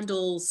he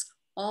handles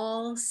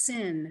all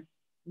sin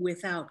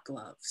without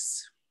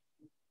gloves.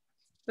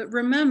 But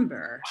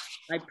remember,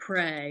 I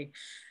pray,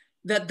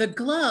 that the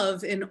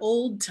glove in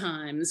old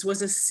times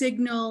was a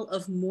signal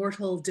of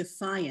mortal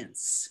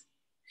defiance.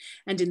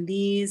 And in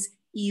these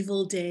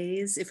evil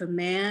days, if a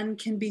man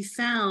can be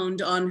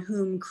found on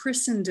whom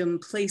Christendom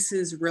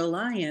places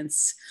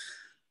reliance,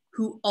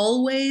 who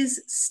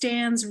always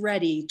stands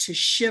ready to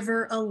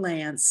shiver a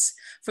lance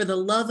for the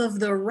love of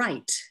the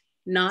right,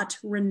 not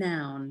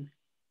renown,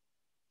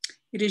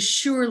 it is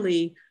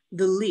surely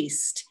the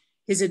least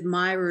his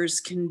admirers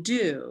can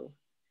do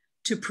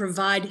to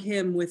provide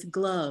him with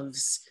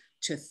gloves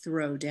to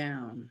throw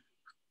down.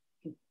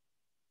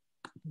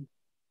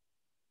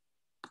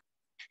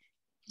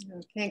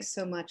 Oh, thanks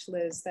so much,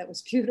 Liz. That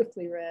was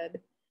beautifully read.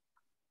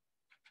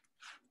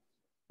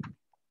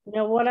 You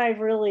know, what I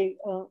really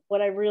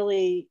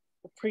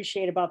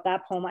appreciate about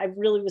that poem, I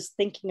really was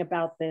thinking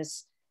about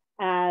this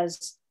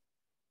as,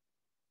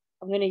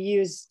 I'm going to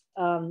use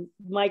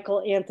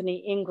Michael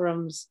Anthony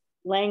Ingram's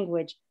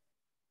language,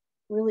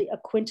 really a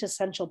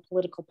quintessential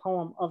political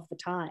poem of the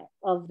time,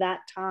 of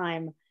that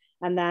time,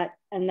 and that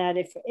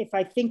if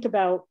I think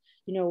about,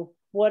 you know,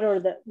 what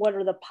are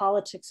the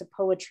politics of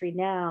poetry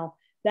now,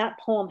 that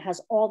poem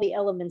has all the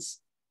elements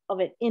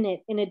of it,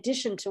 in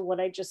addition to what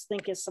I just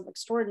think is some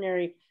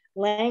extraordinary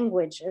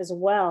language as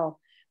well.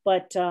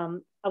 But I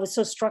was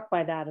so struck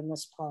by that in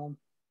this poem.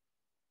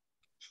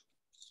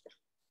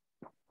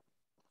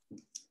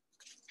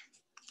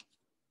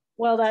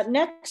 Well, that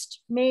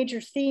next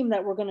major theme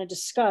that we're going to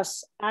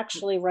discuss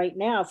actually right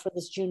now for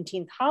this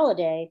Juneteenth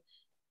holiday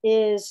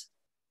is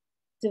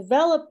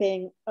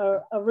developing a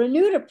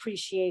renewed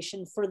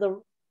appreciation for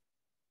the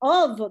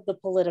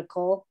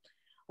political,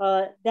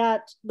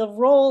 that the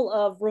role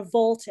of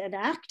revolt and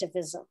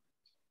activism,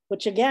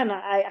 which again,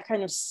 I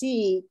kind of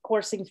see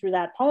coursing through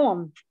that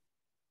poem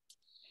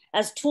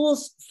as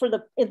tools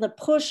in the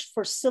push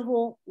for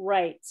civil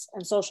rights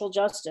and social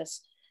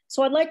justice.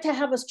 So I'd like to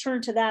have us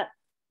turn to that,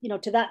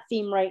 to that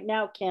theme right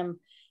now, Kim.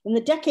 In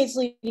the decades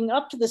leading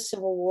up to the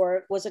Civil War,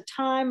 it was a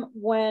time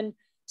when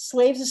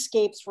slaves'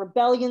 escapes,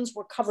 rebellions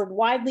were covered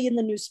widely in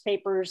the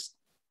newspapers,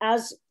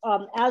 as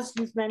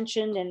you've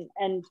mentioned,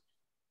 and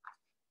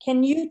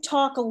Can you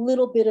talk a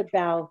little bit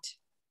about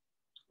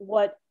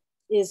what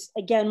is,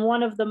 again,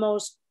 one of the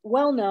most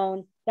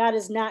well-known, that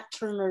is Nat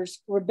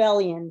Turner's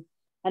Rebellion,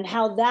 and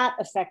how that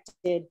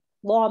affected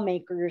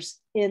lawmakers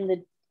in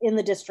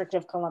the District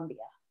of Columbia?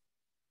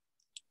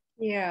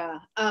 Yeah,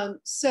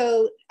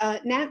 so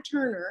Nat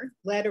Turner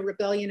led a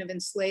rebellion of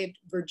enslaved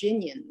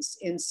Virginians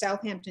in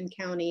Southampton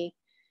County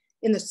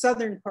in the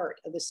southern part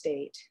of the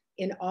state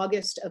in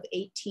August of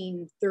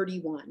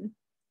 1831.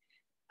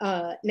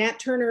 Nat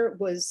Turner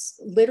was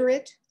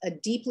literate, a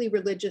deeply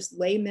religious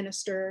lay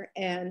minister,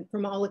 and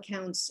from all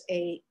accounts,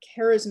 a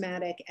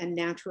charismatic and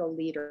natural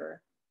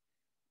leader.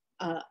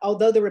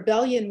 Although the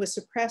rebellion was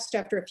suppressed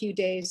after a few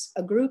days,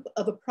 a group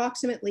of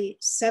approximately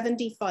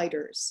 70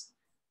 fighters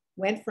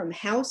went from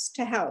house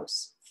to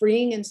house,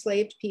 freeing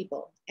enslaved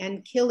people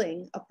and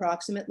killing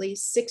approximately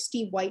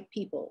 60 white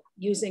people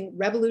using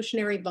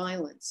revolutionary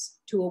violence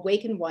to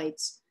awaken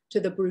whites to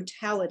the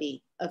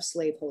brutality of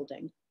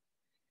slaveholding.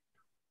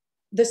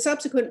 The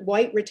subsequent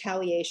white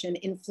retaliation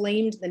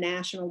inflamed the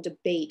national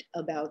debate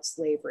about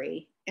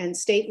slavery, and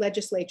state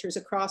legislatures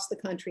across the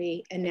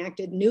country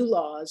enacted new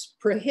laws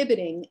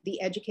prohibiting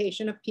the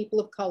education of people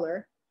of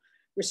color,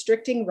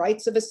 restricting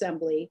rights of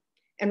assembly,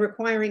 and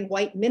requiring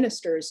white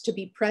ministers to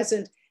be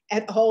present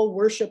at all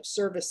worship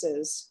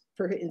services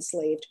for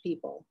enslaved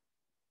people.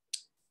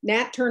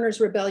 Nat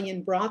Turner's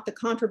rebellion brought the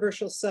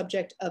controversial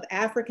subject of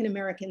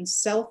African-American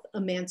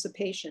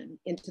self-emancipation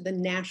into the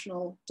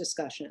national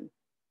discussion.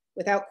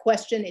 Without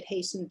question, it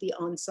hastened the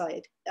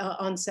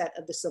onset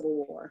of the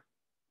Civil War.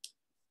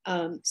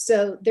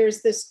 So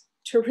there's this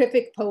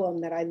terrific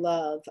poem that I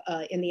love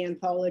in the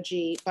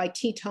anthology by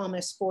T.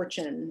 Thomas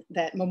Fortune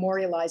that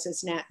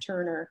memorializes Nat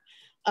Turner.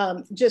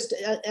 Just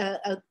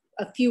a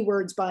few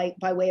words by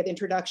way of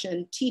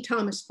introduction. T.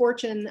 Thomas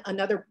Fortune,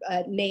 another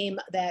name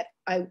that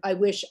I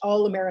wish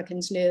all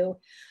Americans knew.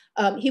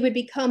 He would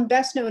become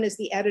best known as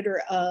the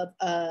editor of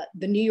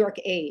the New York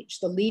Age,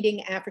 the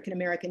leading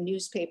African-American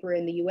newspaper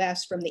in the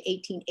US from the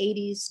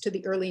 1880s to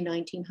the early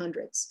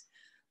 1900s.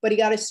 But he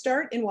got his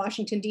start in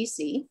Washington,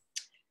 DC,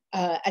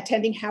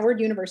 attending Howard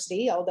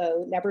University,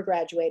 although never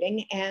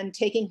graduating, and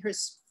taking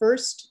his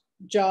first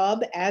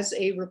job as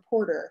a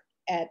reporter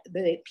at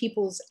the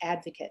People's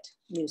Advocate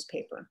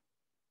newspaper.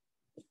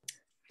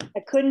 I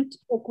couldn't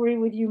agree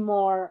with you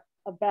more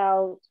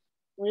about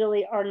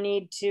really our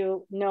need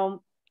to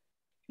know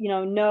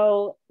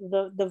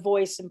the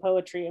voice and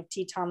poetry of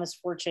T. Thomas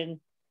Fortune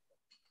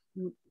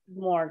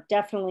more.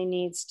 Definitely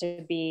needs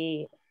to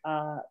be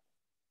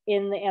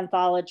in the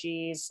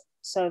anthologies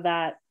so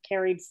that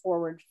carried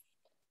forward.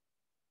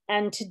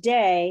 And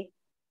today,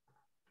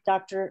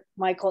 Dr.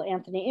 Michael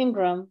Anthony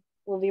Ingram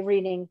will be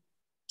reading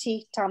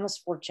T. Thomas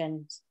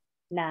Fortune's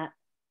Nat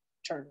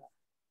Turner.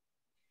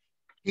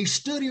 He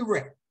stood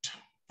erect,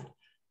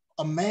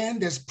 a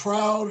man as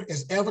proud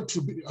as ever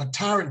to be a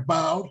tyrant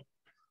bowed,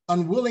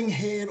 unwilling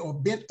head or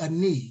bent a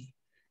knee,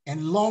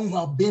 and long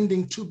while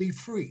bending to be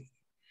free.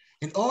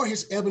 In all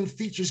his ebon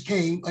features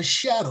came a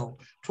shadow,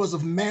 'twas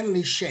of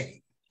manly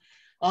shame.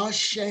 Ah,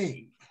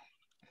 shame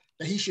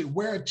that he should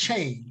wear a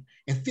chain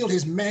and feel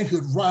his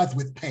manhood writhe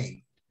with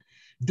pain.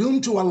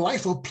 Doomed to a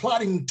life of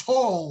plodding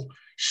toil,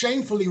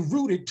 shamefully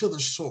rooted to the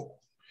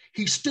soul.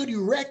 He stood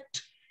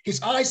erect,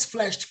 his eyes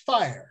flashed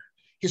fire,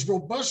 his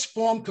robust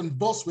form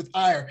convulsed with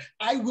ire.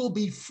 I will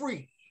be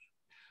free,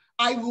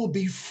 I will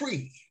be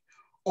free,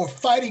 or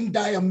fighting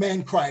die a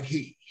man, cried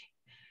he.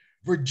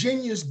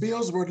 Virginia's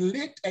bills were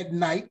lit at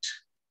night.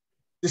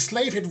 The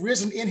slave had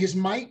risen in his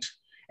might,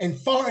 and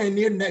far and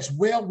near Nat's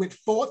well went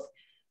forth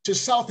to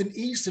south and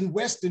east and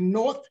west and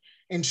north,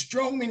 and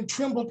strong men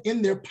trembled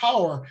in their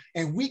power,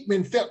 and weak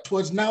men felt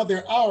 'twas now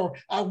their hour.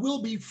 I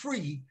will be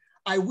free,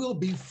 I will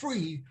be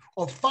free,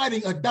 or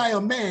fighting or die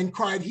a man,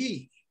 cried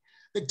he.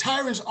 The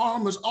tyrant's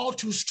arm was all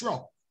too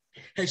strong,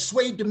 had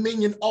swayed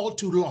dominion all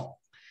too long.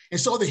 And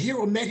so the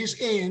hero met his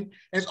end,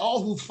 as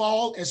all who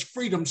fall as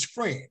freedom's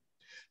friend.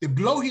 The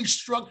blow he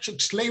struck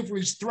shook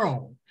slavery's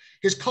throne.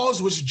 His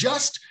cause was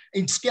just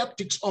and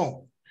skeptics'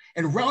 own.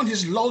 And round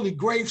his lowly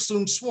grave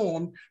soon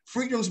swarmed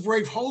freedom's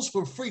brave host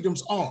for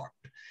freedom's armed.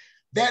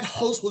 That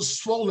host was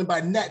swollen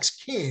by Nat's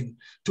kin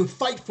to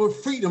fight for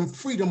freedom,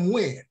 freedom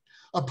win.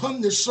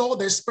 Upon the soul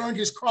that spurned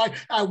his cry,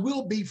 I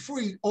will be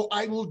free or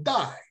I will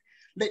die.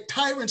 Let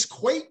tyrants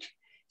quake,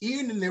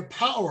 even in their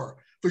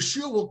power, for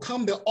sure will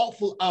come the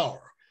awful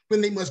hour when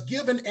they must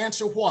give an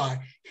answer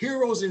why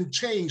heroes in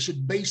chains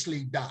should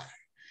basely die,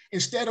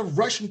 instead of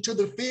rushing to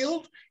the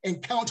field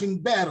and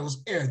counting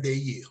battles ere they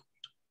yield.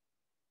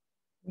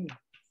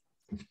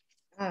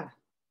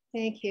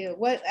 Thank you.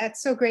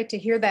 That's so great to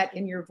hear that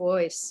in your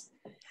voice.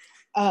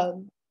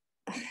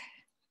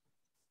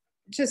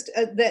 Just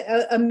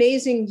the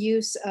amazing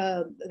use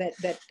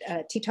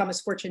that T. Thomas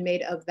Fortune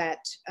made of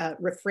that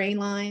refrain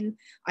line,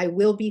 I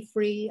will be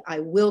free,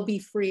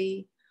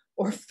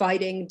 or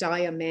fighting die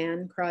a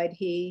man, cried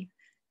he.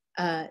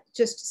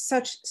 Just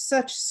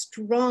such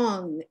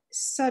strong,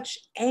 such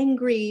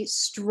angry,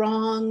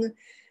 strong,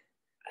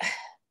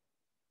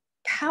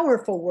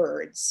 powerful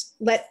words.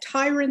 Let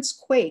tyrants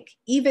quake,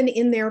 even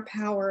in their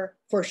power,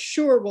 for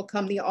sure will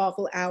come the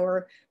awful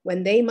hour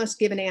when they must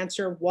give an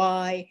answer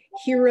why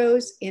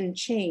heroes in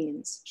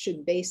chains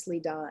should basely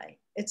die.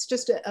 It's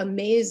just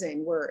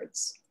amazing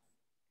words.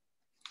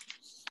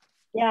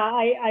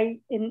 Yeah,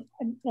 in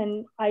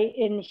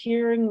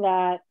hearing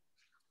that,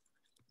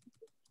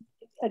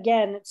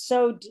 again, it's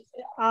so,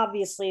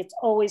 obviously it's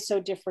always so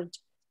different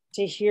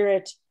to hear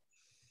it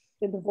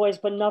in the voice,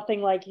 but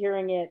nothing like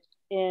hearing it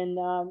in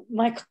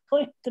Michael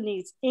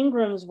Anthony's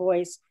Ingram's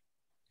voice.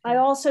 I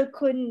also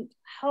couldn't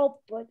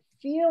help but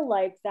feel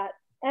like that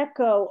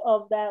echo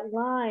of that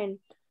line,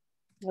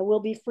 I will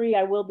be free,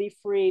 I will be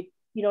free,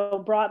 you know,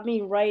 brought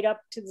me right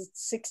up to the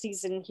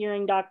 60s and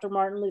hearing Dr.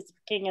 Martin Luther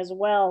King as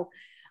well.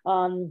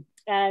 And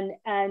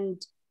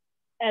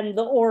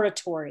the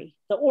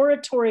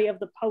oratory of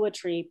the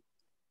poetry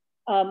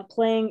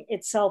playing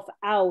itself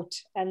out,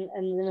 and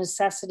the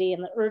necessity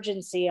and the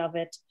urgency of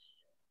it.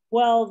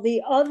 Well,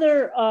 the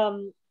other,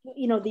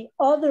 the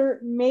other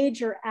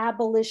major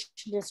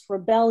abolitionist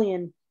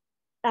rebellion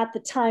at the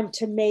time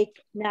to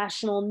make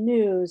national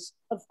news,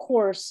 of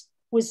course,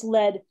 was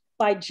led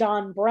by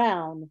John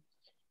Brown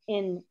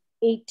in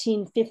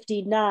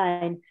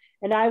 1859.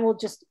 And I will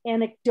just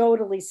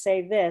anecdotally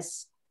say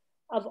this: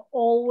 I've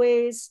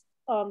always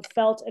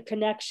felt a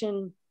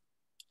connection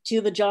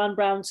to the John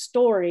Brown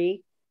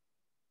story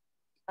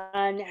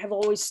and have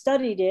always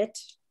studied it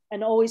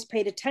and always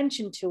paid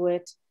attention to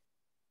it,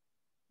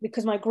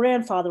 because my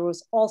grandfather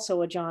was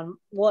also John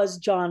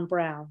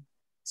Brown.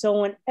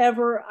 So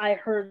whenever I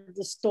heard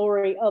the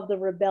story of the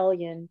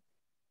rebellion,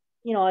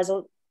 you know, as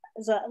a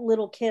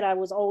little kid, I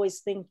was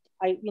always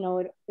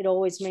it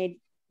always made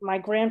my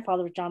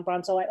grandfather was John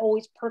Brown. So I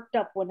always perked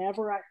up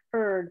whenever I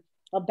heard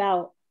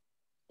about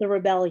the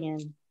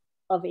rebellion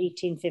of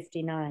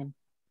 1859.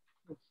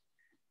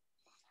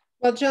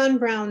 Well, John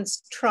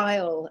Brown's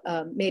trial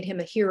made him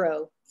a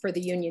hero for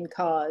the Union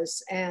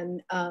cause.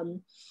 And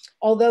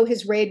although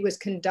his raid was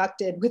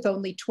conducted with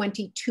only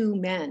 22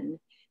 men,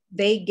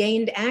 they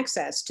gained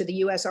access to the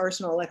US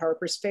arsenal at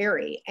Harper's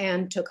Ferry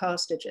and took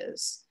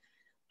hostages.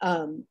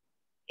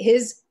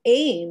 His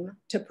aim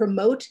to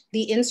promote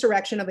the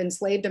insurrection of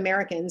enslaved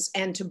Americans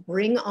and to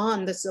bring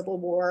on the Civil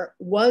War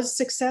was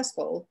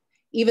successful,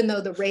 even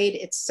though the raid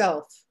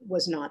itself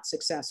was not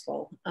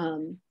successful.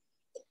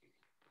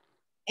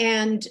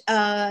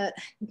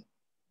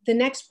 The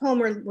next poem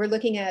we're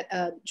looking at,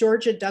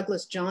 Georgia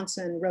Douglas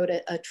Johnson wrote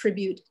a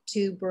tribute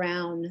to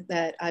Brown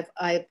that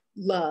I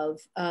love.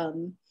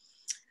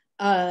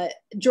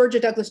 Georgia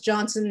Douglas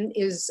Johnson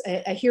is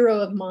a hero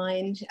of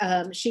mine.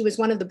 She was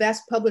one of the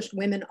best published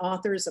women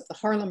authors of the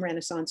Harlem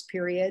Renaissance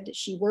period.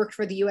 She worked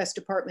for the US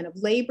Department of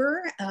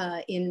Labor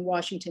in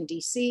Washington,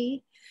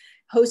 DC,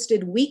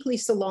 hosted weekly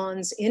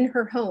salons in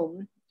her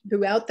home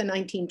throughout the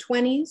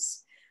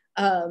 1920s.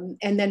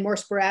 And then more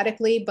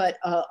sporadically, but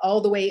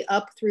all the way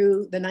up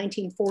through the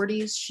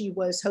 1940s, she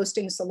was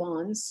hosting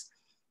salons.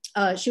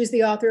 She was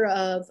the author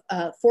of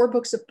 4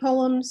 books of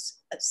poems,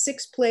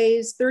 6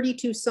 plays,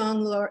 32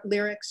 song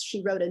lyrics.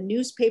 She wrote a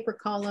newspaper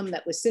column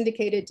that was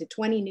syndicated to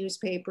 20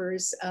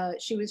 newspapers.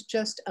 She was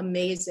just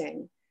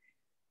amazing.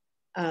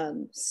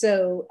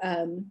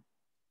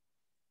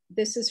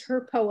 This is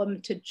her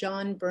poem to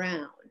John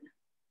Brown.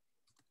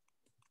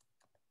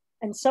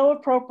 And so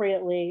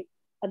appropriately,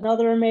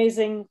 another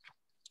amazing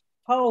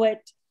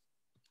poet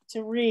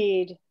to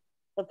read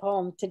the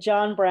poem to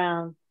John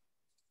Brown.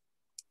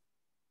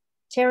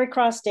 Terri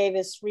Cross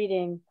Davis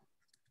reading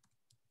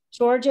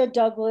Georgia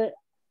Douglas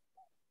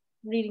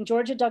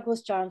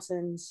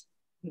Johnson's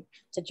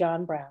to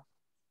John Brown.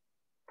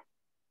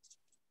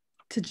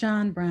 To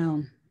John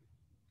Brown.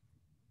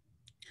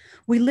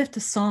 We lift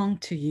a song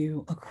to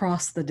you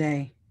across the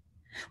day,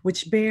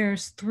 which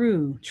bears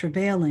through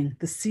travailing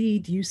the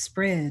seed you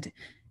spread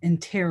in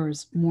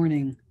terror's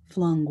morning,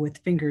 flung with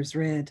fingers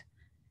red,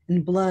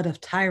 in blood of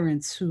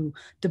tyrants who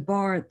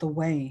debarred the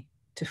way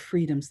to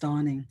freedom's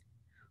dawning.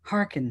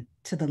 Hearken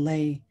to the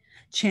lay,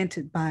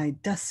 chanted by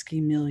dusky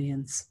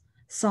millions,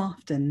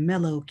 soft and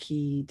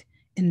mellow-keyed,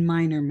 in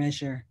minor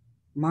measure,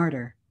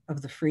 martyr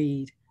of the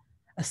freed,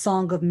 a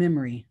song of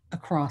memory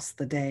across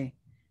the day.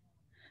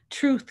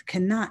 Truth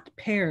cannot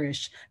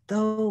perish,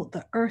 though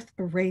the earth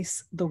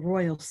erase the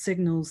royal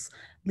signals,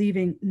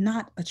 leaving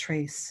not a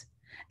trace,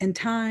 and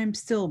time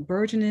still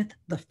burgeoneth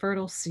the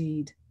fertile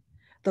seed,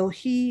 though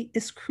he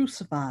is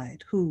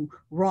crucified who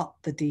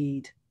wrought the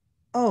deed.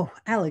 Oh,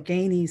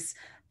 Alleghenies,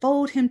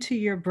 fold him to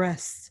your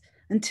breasts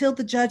until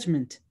the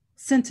judgment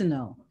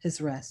sentinel his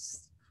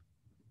rest.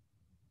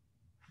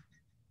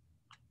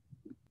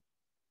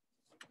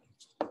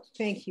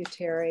 Thank you,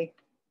 Terri.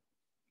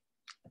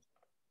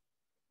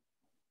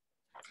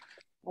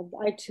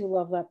 I too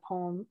love that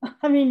poem.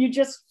 I mean,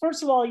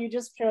 first of all, you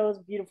just chose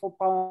beautiful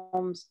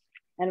poems.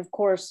 And of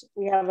course,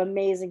 we have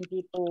amazing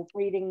people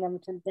reading them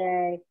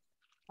today.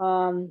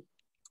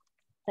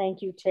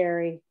 Thank you,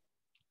 Terri.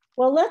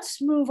 Well,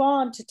 let's move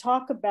on to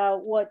talk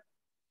about what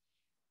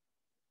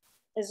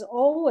is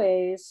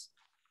always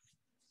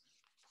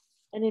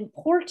an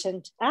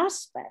important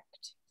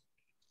aspect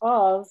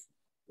of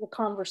the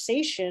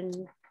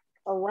conversation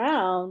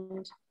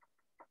around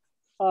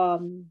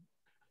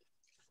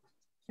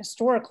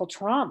historical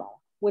trauma,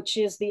 which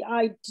is the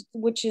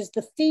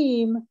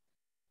theme,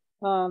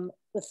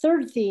 the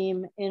third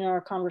theme in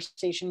our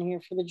conversation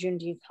here for the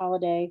Juneteenth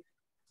holiday,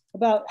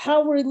 about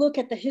how we look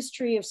at the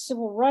history of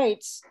civil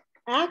rights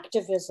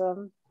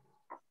activism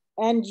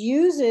and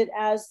use it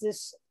as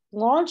this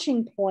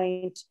launching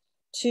point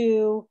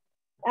to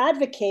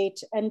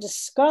advocate and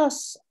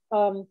discuss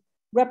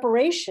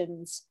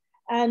reparations,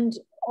 and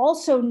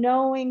also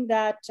knowing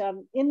that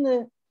in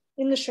the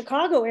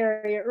Chicago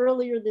area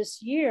earlier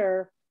this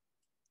year,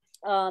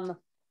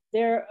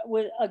 there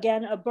was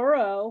again a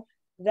borough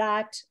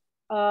that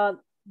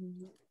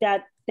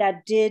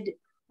did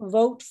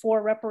vote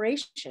for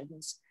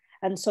reparations,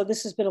 and so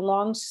this has been a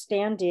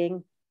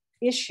long-standing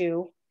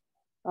issue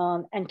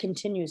and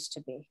continues to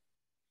be.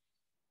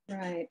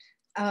 Right.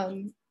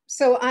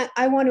 So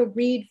I want to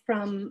read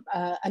from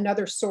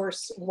another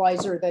source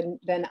wiser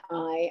than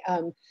I.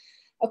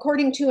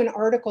 According to an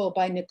article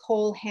by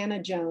Nicole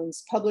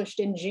Hannah-Jones published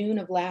in June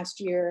of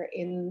last year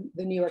in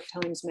the New York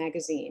Times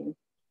Magazine,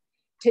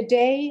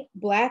 today,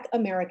 Black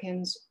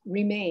Americans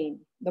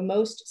remain the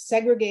most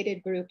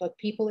segregated group of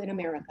people in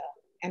America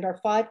and are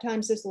 5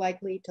 times as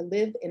likely to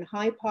live in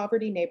high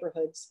poverty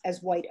neighborhoods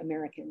as white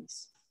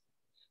Americans.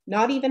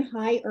 Not even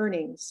high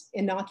earnings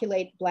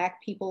inoculate Black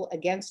people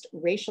against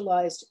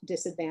racialized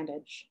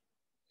disadvantage.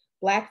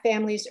 Black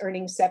families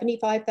earning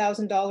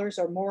 $75,000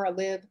 or more a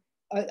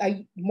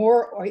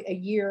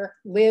year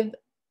live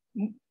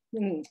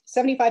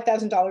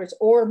 $75,000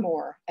 or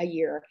more a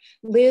year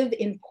live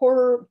in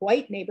poorer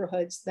white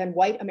neighborhoods than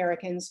white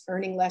Americans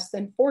earning less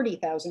than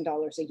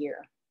 $40,000 a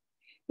year.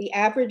 The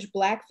average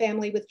Black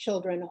family with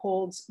children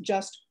holds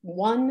just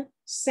 1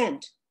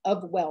 cent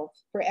of wealth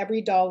for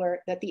every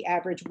dollar that the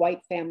average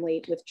white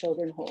family with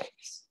children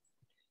holds.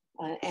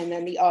 And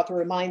then the author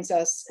reminds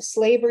us,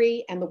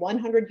 slavery and the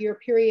 100-year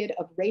period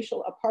of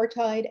racial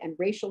apartheid and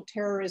racial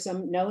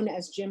terrorism known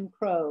as Jim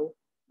Crow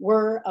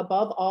were,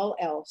 above all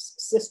else,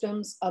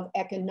 systems of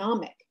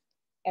economic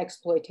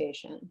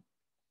exploitation.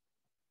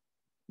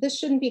 This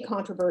shouldn't be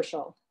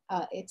controversial.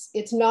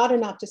 It's not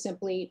enough to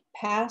simply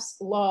pass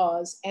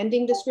laws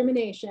ending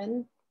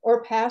discrimination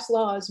or pass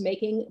laws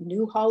making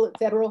new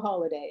federal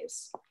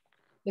holidays.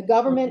 The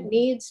government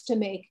needs to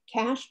make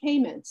cash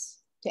payments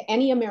to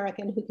any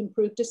American who can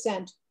prove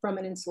descent from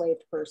an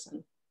enslaved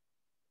person.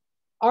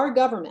 Our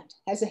government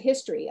has a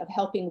history of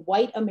helping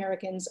white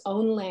Americans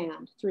own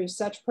land through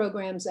such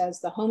programs as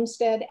the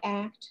Homestead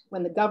Act,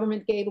 when the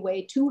government gave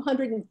away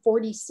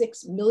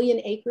 246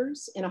 million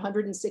acres in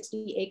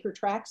 160-acre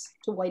tracts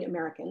to white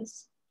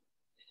Americans.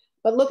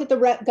 But look at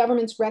the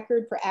government's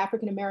record for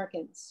African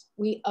Americans.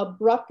 We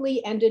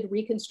abruptly ended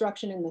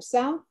Reconstruction in the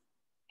South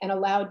and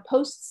allowed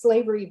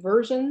post-slavery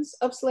versions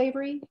of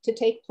slavery to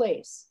take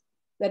place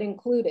that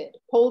included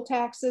poll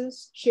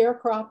taxes,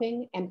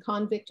 sharecropping, and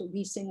convict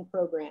leasing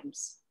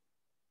programs.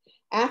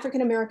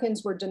 African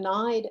Americans were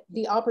denied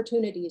the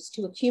opportunities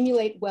to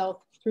accumulate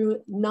wealth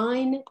through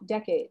 9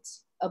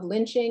 decades of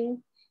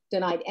lynching,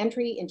 denied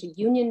entry into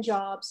union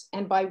jobs,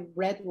 and by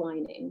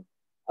redlining,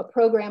 a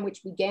program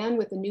which began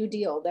with the New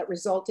Deal that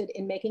resulted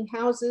in making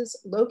houses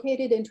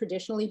located in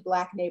traditionally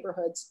Black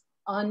neighborhoods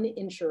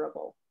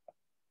uninsurable.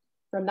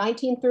 From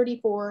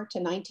 1934 to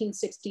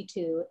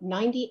 1962,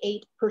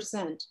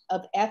 98%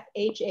 of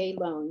FHA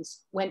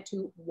loans went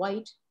to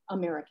white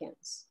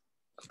Americans.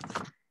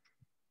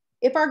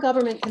 If our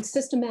government can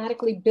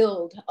systematically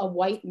build a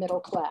white middle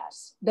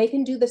class, they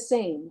can do the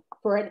same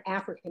for an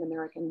African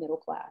American middle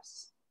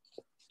class.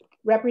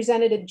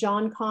 Representative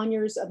John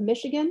Conyers of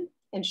Michigan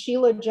and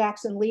Sheila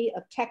Jackson Lee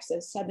of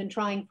Texas have been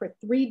trying for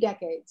 3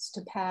 decades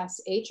to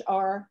pass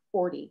H.R.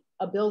 40,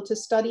 a bill to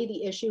study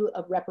the issue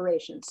of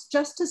reparations,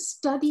 just to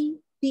study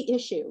the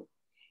issue,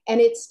 and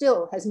it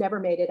still has never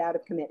made it out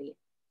of committee.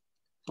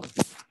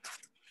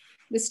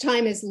 This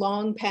time is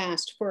long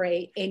past for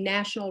a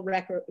national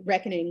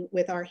reckoning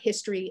with our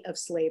history of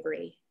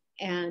slavery.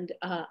 And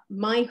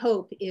my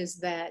hope is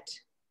that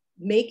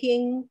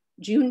making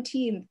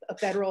Juneteenth a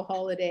federal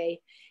holiday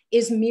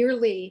is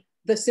merely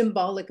the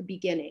symbolic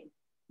beginning.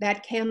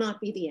 That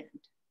cannot be the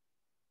end.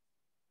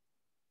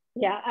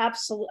 Yeah,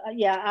 absolutely.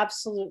 Yeah,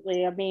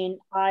 absolutely. I mean,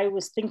 I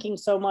was thinking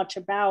so much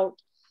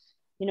about,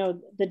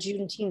 the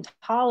Juneteenth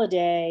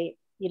holiday,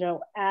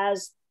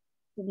 as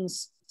in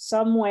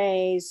some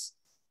ways,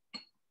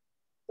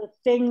 the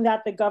thing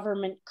that the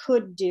government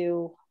could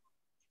do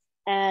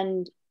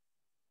and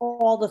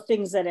all the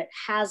things that it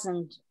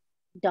hasn't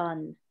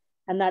done,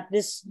 and that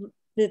this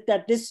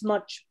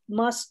much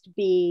must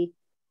be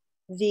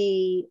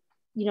the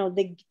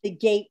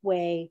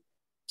gateway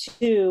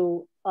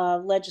to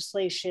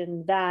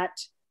legislation that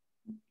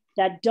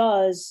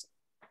does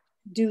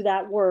do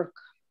that work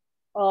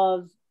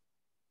of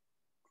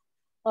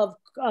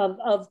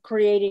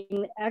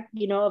creating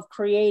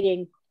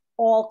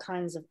all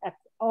kinds of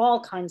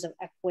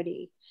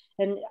equity.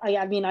 And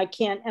I mean, I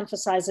can't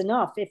emphasize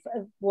enough if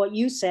what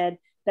you said,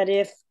 that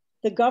if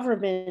the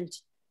government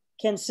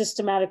can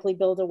systematically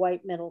build a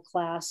white middle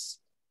class,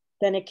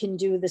 then it can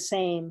do the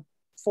same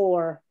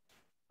for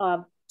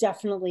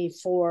definitely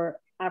for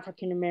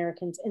African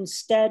Americans,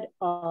 instead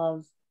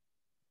of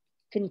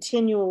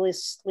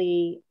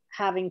continuously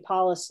having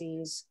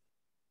policies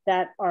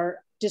that are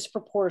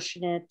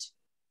disproportionate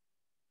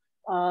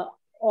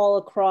all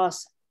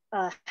across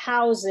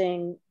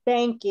housing,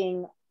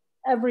 banking,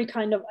 every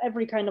kind of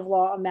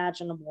law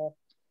imaginable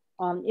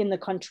in the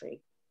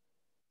country.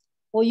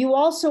 Well, you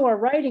also are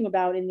writing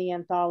about in the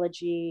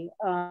anthology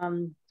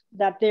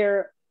that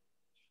there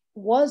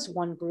was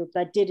one group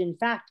that did in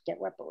fact get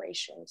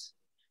reparations.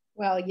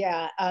 Well,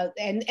 yeah,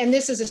 and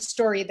this is a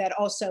story that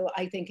also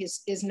I think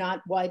is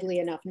not widely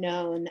enough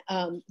known.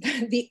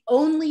 The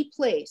only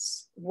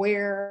place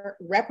where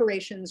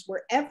reparations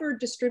were ever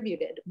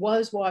distributed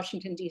was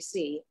Washington,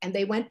 D.C., and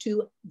they went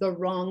to the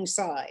wrong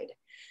side.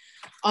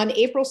 On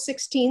April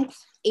 16th,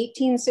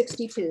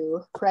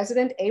 1862,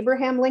 President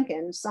Abraham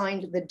Lincoln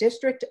signed the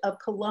District of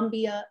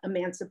Columbia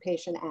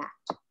Emancipation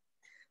Act.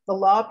 The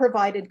law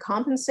provided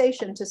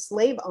compensation to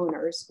slave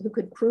owners who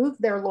could prove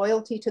their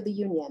loyalty to the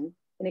Union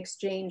in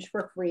exchange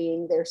for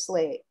freeing their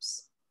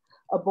slaves.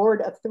 A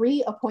board of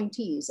 3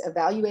 appointees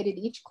evaluated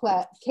each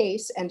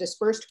case and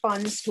dispersed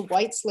funds to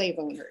white slave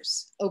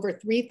owners. Over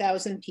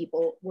 3,000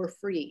 people were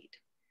freed.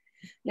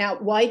 Now,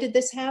 why did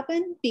this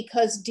happen?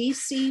 Because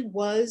DC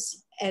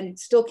was and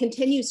still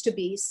continues to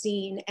be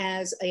seen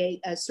as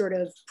a sort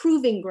of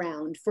proving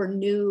ground for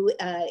new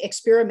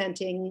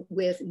experimenting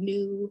with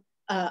new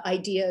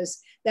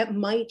ideas that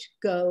might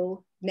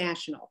go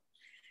national.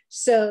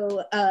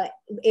 So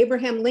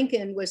Abraham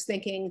Lincoln was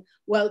thinking,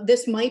 well,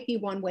 this might be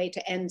one way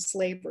to end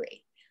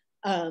slavery.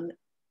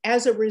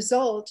 As a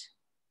result,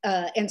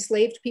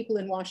 enslaved people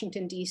in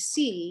Washington,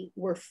 D.C.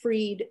 were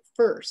freed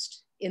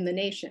first in the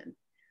nation,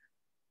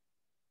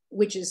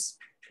 which is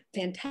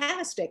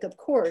fantastic, of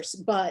course,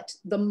 but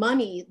the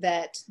money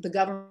that the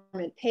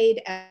government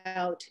paid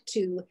out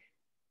to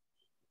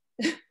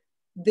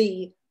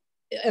the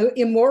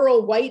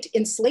immoral white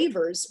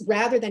enslavers,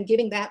 rather than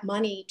giving that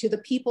money to the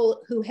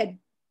people who had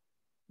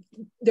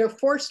their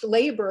forced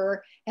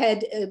labor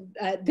had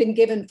been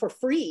given for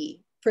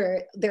free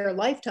for their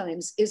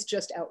lifetimes, is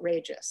just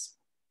outrageous.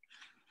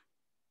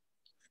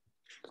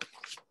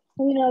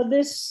 You know,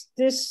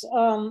 this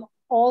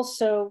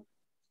also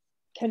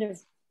kind of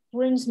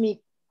brings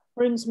me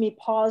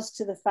pause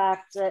to the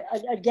fact that,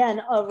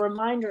 again, a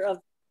reminder of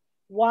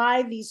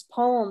why these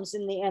poems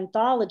in the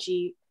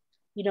anthology,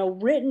 you know,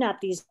 written at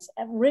these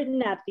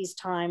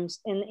times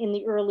in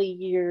the early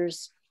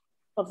years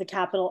of the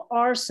Capitol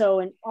are so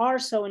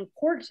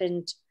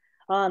important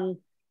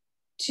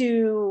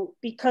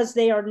because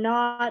they are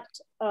not,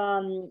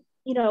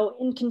 you know,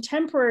 in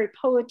contemporary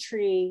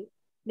poetry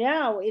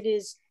now, it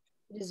is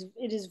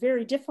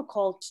very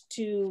difficult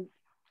to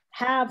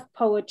have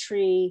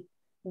poetry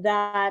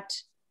that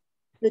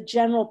the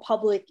general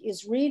public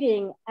is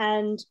reading.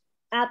 And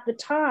at the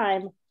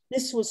time,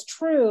 this was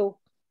true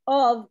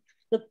of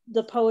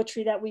the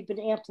poetry that we've been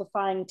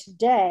amplifying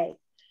today.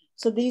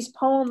 So these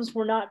poems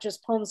were not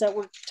just poems that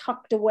were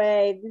tucked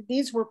away.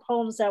 These were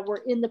poems that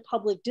were in the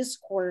public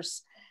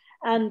discourse.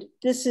 And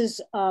this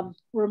is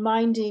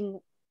reminding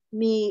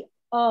me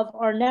of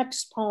our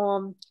next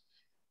poem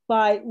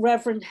by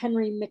Reverend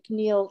Henry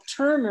McNeal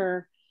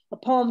Turner, a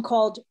poem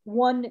called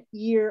 1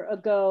 Year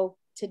Ago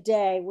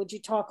Today. Would you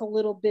talk a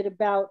little bit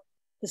about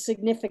the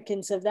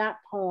significance of that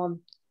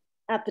poem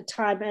at the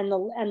time and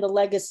the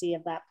legacy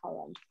of that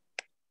poem?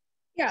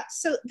 Yeah,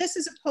 so this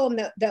is a poem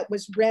that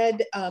was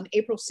read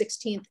April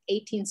 16th,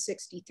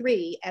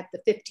 1863 at the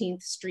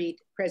 15th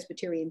Street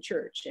Presbyterian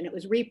Church. And it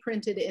was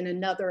reprinted in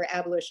another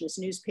abolitionist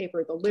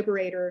newspaper, The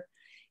Liberator.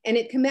 And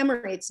it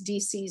commemorates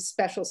DC's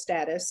special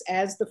status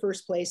as the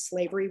first place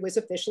slavery was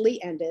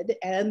officially ended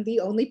and the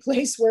only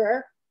place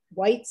where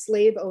white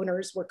slave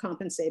owners were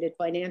compensated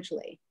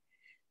financially.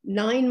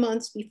 9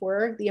 months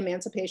before the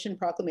Emancipation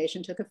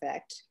Proclamation took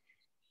effect,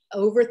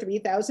 over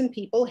 3,000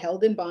 people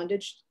held in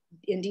bondage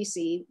in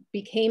DC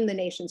became the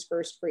nation's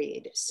first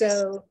freed.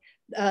 So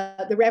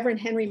the Reverend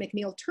Henry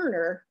McNeal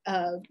Turner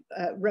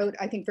wrote,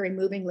 I think, very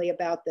movingly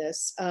about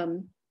this.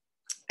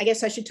 I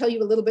guess I should tell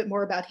you a little bit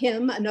more about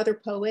him, another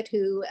poet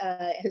who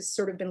has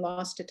sort of been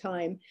lost to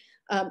time.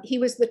 He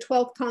was the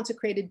 12th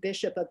consecrated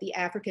bishop of the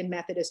African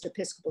Methodist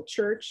Episcopal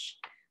Church,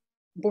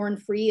 born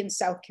free in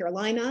South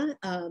Carolina,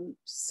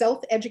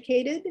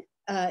 self-educated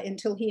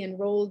until he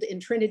enrolled in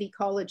Trinity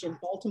College in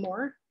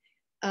Baltimore,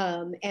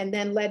 and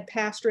then led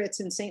pastorates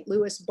in St.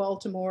 Louis,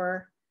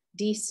 Baltimore,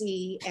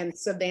 DC, and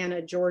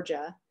Savannah,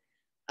 Georgia.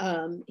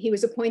 He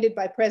was appointed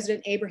by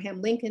President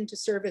Abraham Lincoln to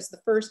serve as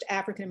the first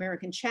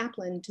African-American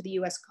chaplain to the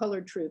US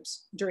colored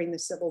troops during the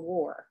Civil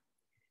War.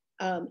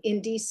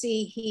 In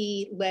DC,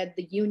 he led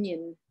the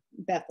Union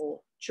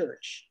Bethel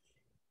Church.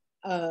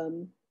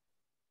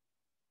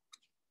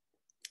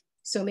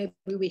 So maybe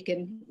we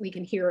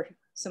can hear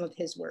some of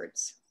his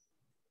words.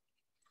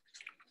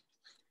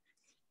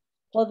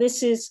 Well,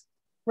 this is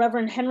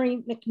Reverend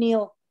Henry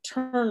McNeal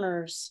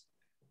Turner's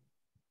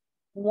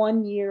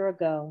 1 year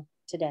ago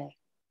today.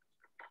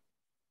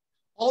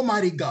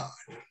 Almighty God,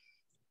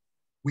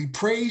 we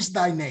praise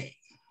thy name.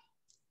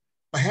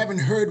 For having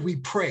heard, we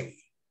pray.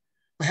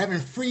 For having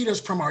freed us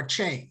from our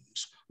chains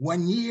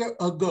 1 year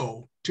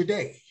ago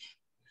today.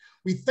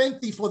 We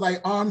thank thee for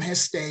thy arm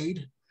has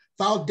stayed,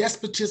 foul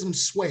despotism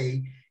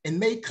sway, and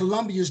made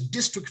Columbia's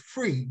district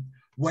free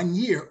 1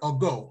 year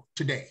ago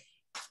today.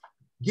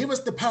 Give us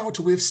the power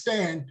to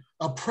withstand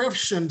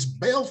oppression's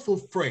baleful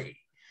fray,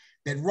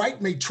 that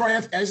right may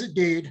triumph as it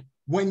did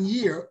 1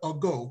 year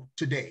ago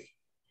today.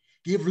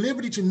 Give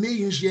liberty to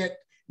millions yet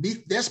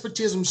neath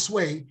despotism's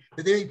sway,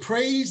 that they may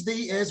praise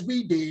thee as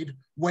we did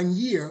 1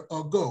 year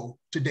ago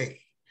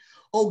today.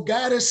 Oh,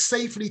 guide us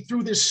safely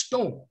through this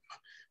storm.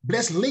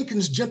 Bless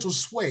Lincoln's gentle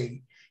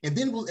sway, and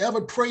then we'll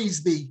ever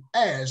praise thee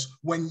as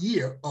 1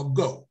 year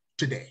ago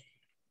today.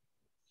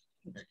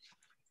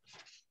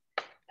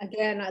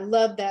 Again, I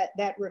love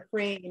that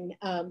refrain,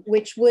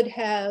 which would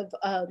have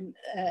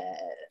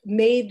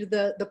made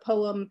the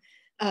poem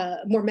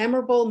more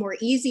memorable, more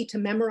easy to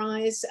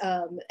memorize.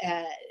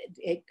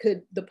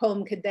 The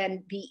poem could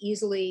then be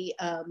easily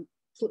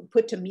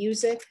put to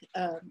music,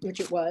 which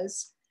it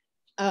was.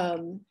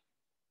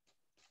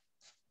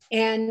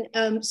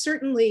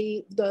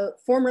 Certainly the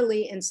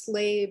formerly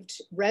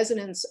enslaved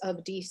residents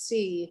of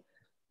DC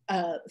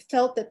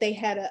felt that they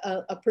had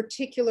a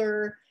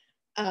particular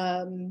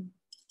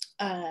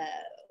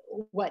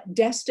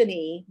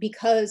destiny,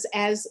 because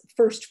as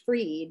first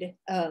freed,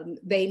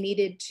 they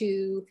needed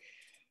to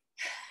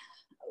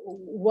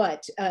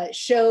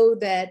show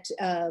that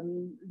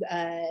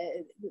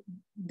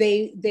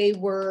they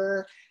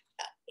were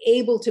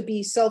able to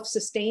be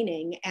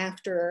self-sustaining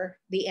after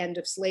the end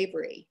of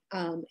slavery.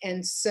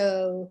 And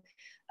so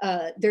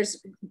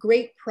there's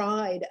great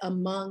pride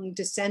among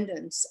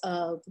descendants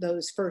of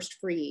those first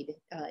freed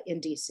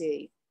in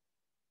DC.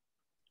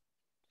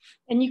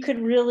 And you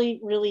could really,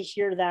 really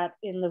hear that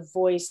in the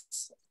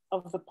voice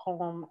of the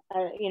poem,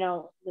 you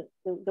know,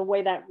 the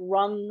way that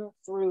rung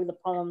through the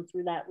poem,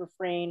 through that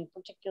refrain,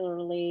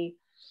 particularly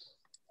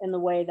in the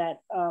way that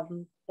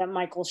that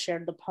Michael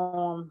shared the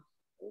poem,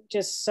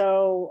 just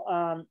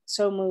so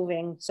so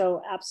moving,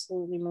 so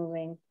absolutely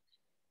moving.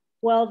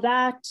 Well,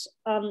 that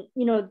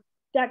you know,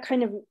 that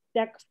kind of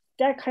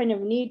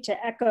need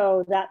to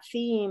echo that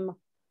theme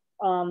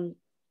of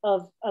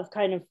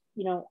kind of,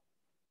 you know,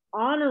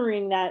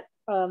 honoring that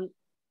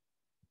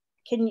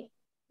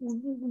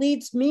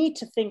leads me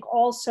to think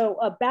also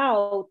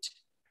about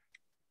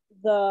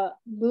the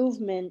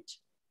movement,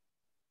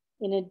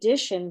 in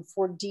addition,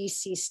 for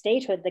DC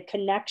statehood, the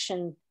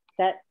connection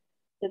that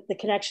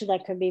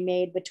can be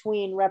made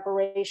between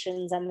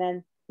reparations and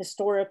then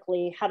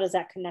historically, how does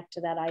that connect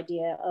to that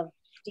idea of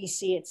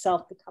DC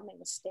itself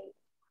becoming a state?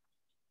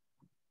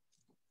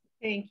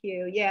 Thank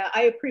you. Yeah,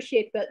 I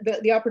appreciate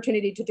the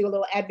opportunity to do a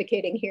little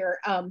advocating here.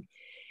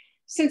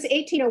 Since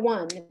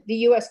 1801, the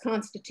US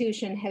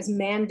Constitution has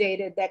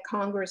mandated that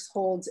Congress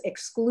holds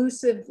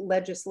exclusive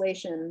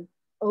legislation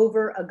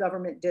over a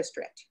government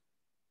district,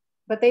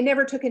 but they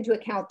never took into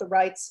account the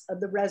rights of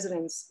the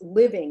residents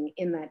living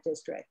in that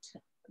district.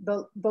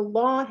 The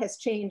law has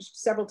changed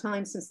several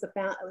times since the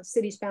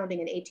city's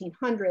founding in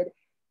 1800,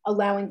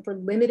 allowing for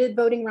limited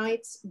voting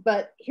rights,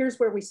 but here's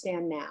where we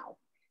stand now.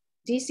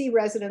 DC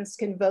residents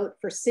can vote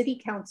for city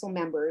council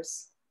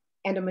members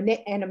and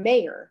a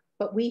mayor,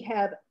 but we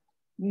have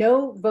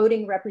no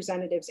voting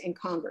representatives in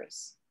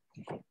Congress.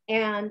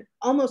 And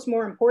almost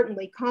more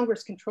importantly,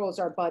 Congress controls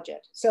our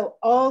budget. So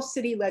all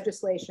city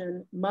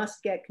legislation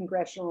must get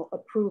congressional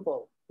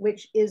approval,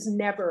 which is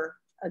never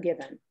a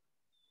given.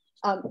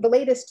 The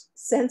latest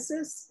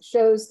census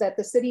shows that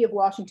the city of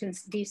Washington,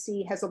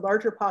 DC has a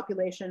larger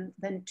population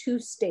than 2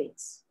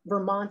 states,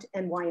 Vermont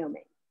and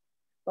Wyoming.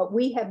 But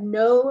we have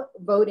no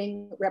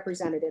voting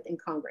representative in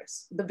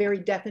Congress, the very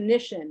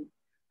definition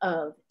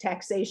of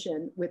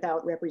taxation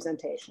without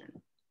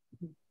representation.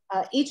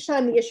 Each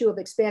time the issue of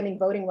expanding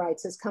voting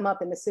rights has come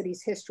up in the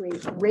city's history,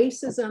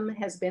 racism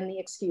has been the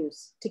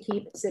excuse to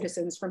keep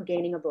citizens from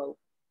gaining a vote.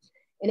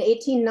 In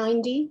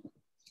 1890,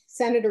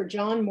 Senator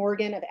John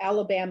Morgan of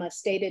Alabama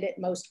stated it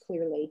most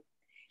clearly.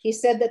 He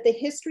said that the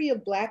history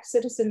of Black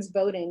citizens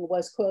voting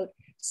was, quote,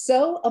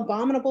 so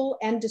abominable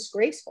and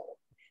disgraceful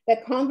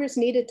that Congress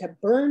needed to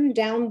burn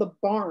down the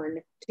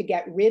barn to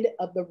get rid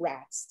of the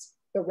rats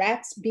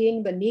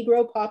being the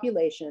Negro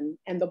population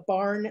and the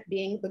barn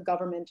being the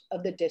government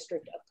of the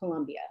District of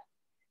Columbia.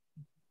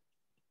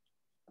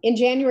 In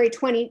January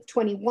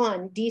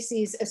 2021,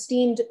 DC's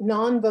esteemed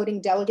non-voting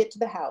delegate to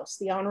the House,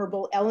 the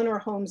Honorable Eleanor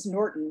Holmes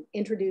Norton,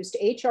 introduced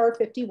H.R.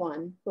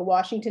 51, the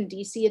Washington,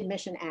 D.C.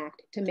 Admission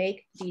Act, to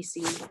make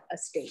D.C. a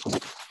state.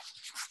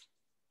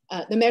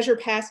 The measure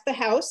passed the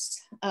House.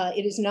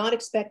 It is not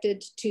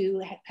expected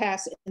to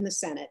pass in the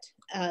Senate.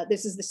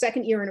 This is the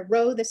second year in a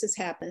row this has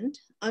happened.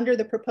 Under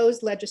the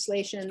proposed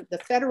legislation, the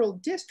federal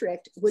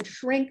district would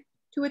shrink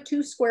to a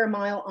 2 square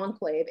mile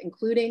enclave,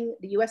 including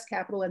the US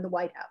Capitol and the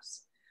White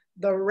House.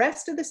 The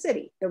rest of the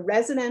city, the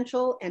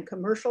residential and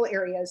commercial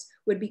areas,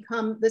 would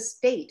become the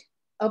state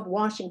of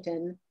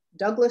Washington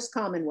Douglas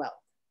Commonwealth,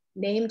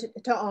 named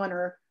to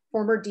honor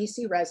former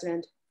DC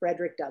resident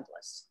Frederick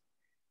Douglass.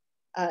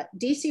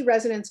 DC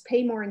residents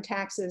pay more in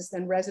taxes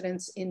than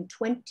residents in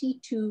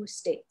 22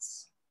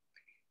 states.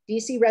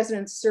 DC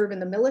residents serve in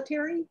the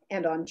military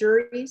and on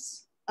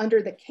juries.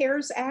 Under the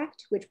CARES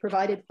Act, which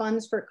provided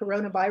funds for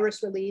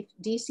coronavirus relief,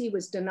 DC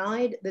was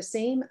denied the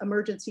same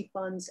emergency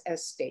funds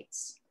as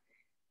states.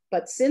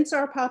 But since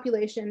our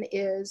population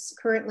is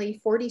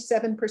currently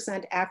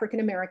 47%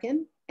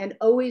 African-American and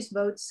always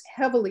votes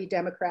heavily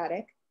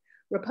Democratic,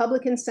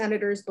 Republican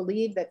senators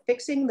believe that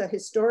fixing the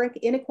historic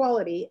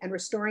inequality and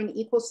restoring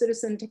equal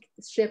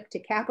citizenship to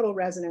Capitol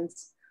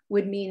residents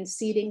would mean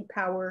ceding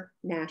power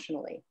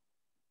nationally.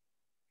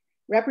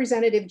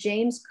 Representative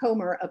James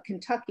Comer of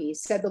Kentucky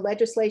said the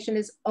legislation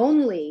is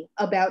only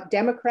about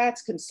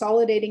Democrats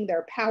consolidating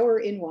their power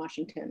in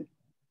Washington.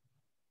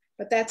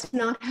 But that's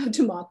not how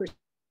democracy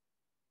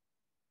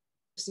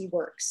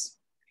works.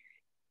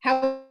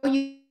 How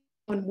you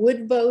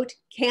would vote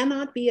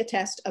cannot be a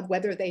test of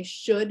whether they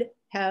should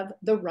have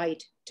the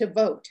right to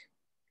vote.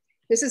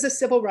 This is a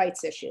civil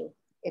rights issue.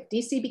 If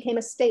DC became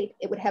a state,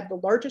 it would have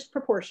the largest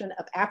proportion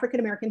of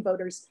African-American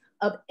voters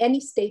of any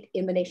state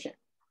in the nation.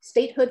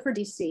 Statehood for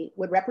DC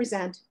would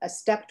represent a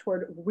step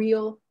toward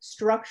real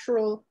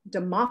structural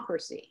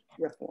democracy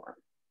reform.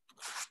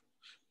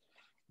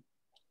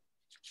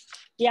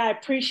 Yeah, I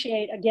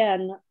appreciate,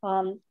 again,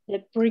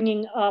 it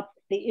bringing up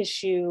the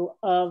issue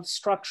of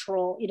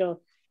structural,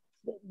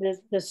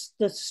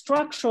 the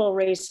structural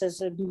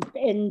racism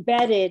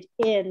embedded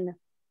in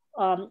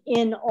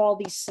all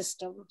these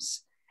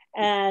systems.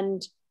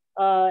 And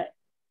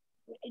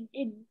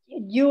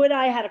you and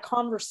I had a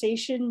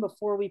conversation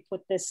before we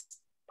put this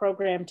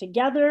program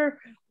together.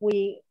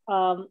 We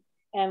know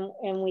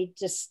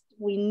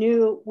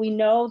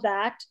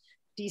that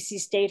DC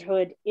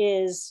statehood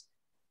is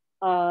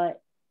quite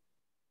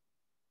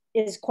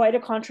a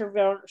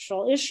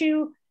controversial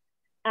issue,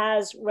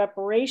 as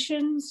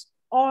reparations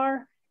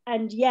are,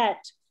 and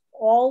yet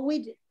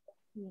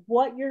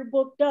what your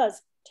book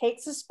does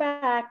takes us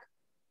back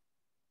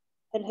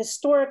and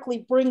historically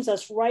brings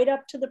us right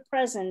up to the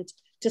present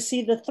to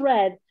see the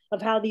thread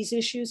of how these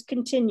issues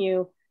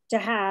continue to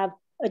have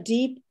a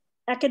deep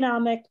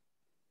economic,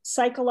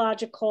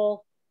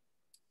 psychological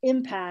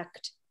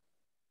impact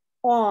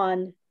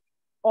on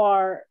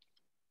our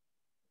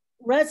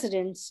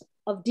residents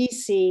of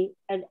DC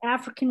and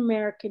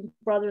African-American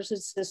brothers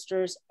and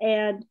sisters,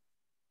 and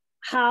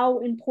how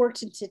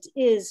important it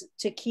is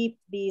to keep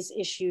these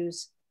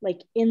issues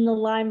like in the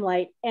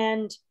limelight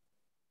and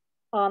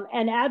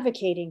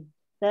advocating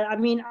that. I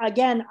mean,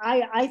 again,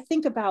 I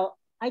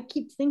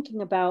keep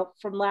thinking about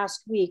from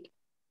last week,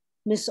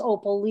 Miss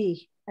Opal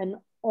Lee and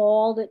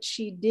all that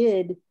she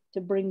did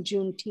to bring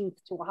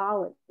Juneteenth to a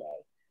holiday.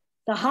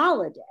 The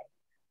holiday,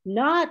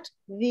 not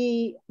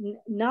the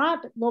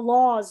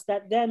laws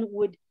that then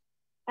would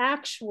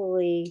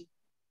actually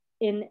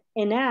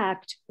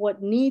enact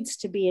what needs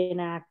to be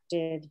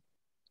enacted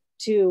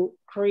to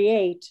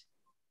create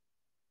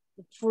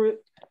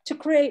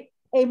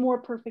a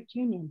more perfect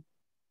union.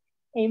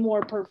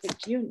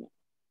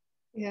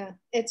 Yeah,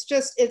 it's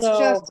just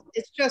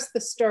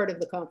the start of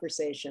the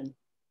conversation.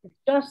 It's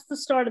just the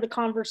start of the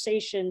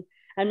conversation.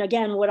 And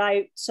again, what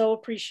I so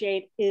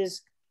appreciate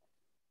is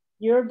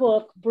your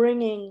book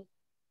bringing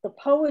the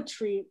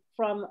poetry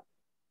from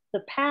the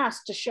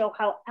past to show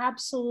how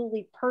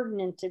absolutely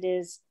pertinent it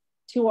is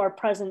to our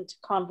present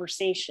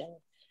conversation.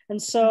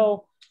 And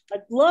so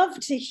I'd love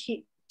to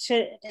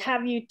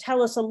have you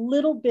tell us a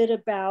little bit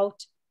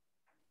about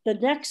the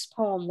next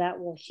poem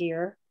that we'll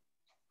hear.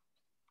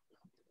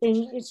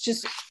 And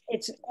it's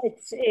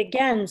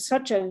again,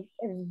 such a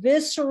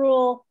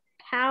visceral,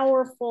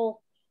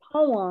 powerful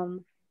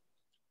poem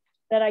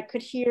that I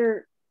could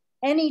hear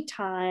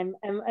anytime.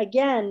 And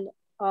again,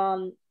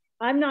 I'm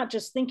not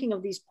just thinking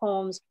of these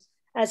poems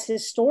as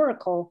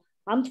historical,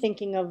 I'm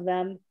thinking of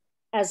them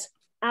as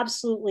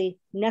absolutely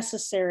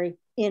necessary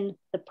in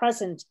the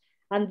present.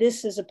 And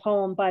this is a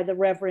poem by the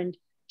Reverend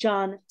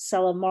John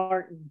Sella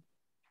Martin.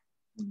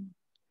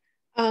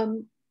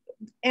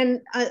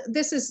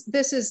 This is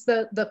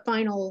the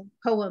final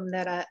poem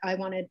that I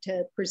wanted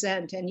to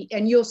present,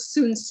 and you'll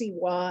soon see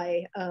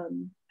why.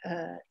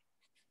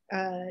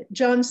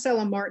 John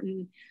Sella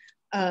Martin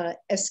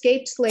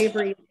escaped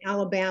slavery in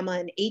Alabama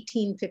in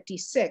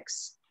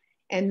 1856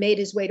 and made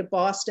his way to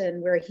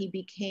Boston, where he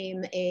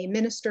became a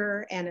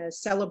minister and a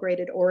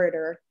celebrated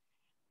orator.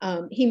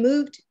 He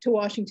moved to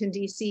Washington,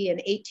 D.C. in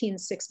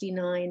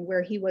 1869,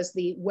 where he was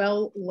the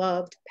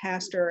well-loved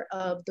pastor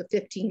of the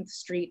 15th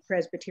Street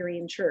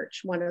Presbyterian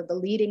Church, one of the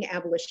leading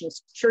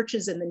abolitionist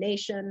churches in the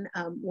nation,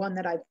 one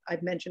that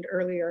I've mentioned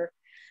earlier.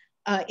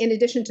 In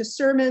addition to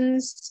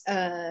sermons,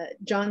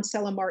 John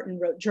Sella Martin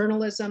wrote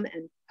journalism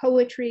and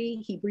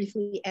poetry. He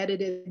briefly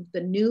edited the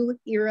New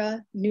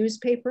Era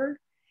newspaper.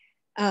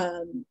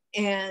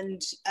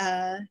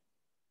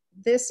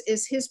 This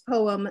is his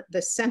poem,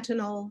 The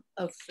Sentinel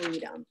of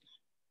Freedom.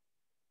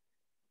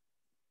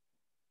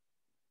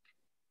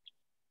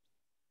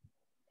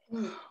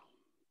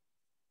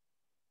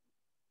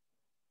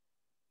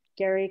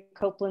 Gary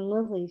Copeland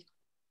Lilley.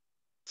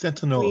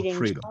 Sentinel of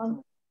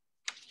Freedom.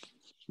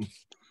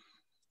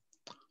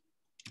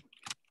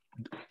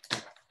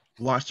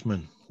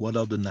 Watchman, what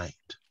of the night?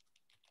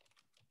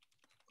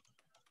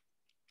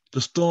 The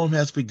storm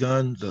has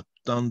begun, the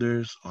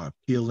thunders are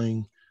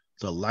pealing,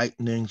 the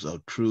lightnings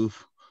of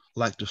truth,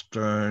 like the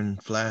stern,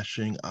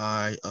 flashing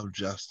eye of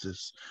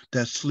justice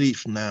that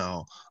sleeps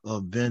now,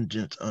 of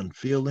vengeance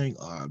unfeeling,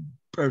 are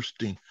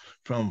bursting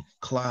from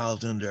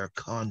clouds in their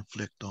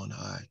conflict on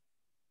high.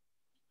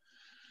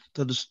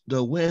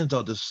 The winds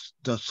of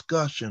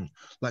discussion,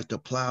 like the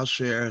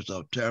plowshares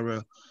of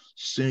terror,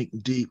 sink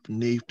deep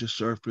beneath the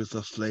surface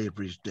of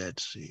slavery's Dead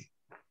Sea.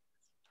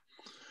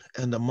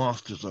 And the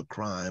monsters of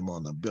crime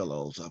on the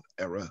billows of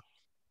error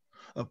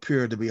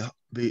appear to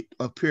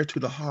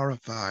the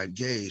horrified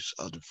gaze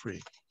of the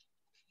free.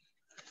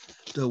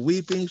 The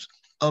weepings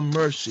of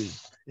mercy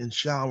in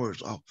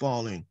showers are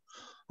falling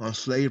on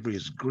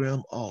slavery's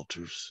grim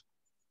altars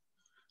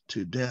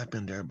to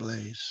dampen their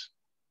blaze.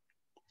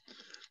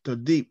 The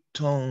deep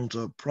tones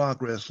of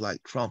progress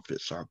like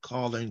trumpets are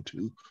calling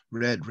to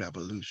red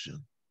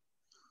revolution,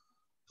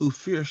 who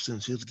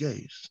fiercens his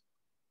gaze.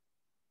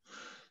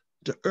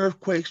 The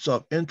earthquakes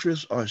of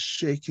interest are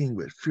shaking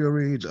with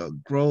fury the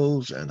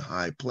groves and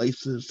high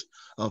places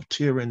of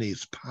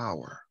tyranny's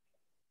power.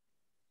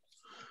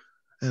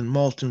 And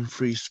molten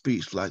free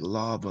speech like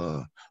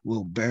lava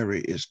will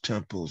bury its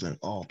temples and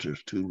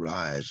altars to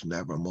rise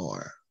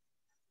nevermore.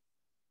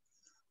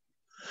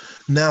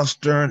 Now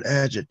stern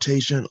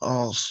agitation,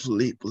 all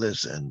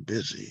sleepless and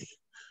busy,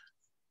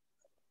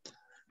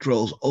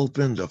 throws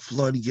open the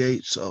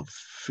floodgates of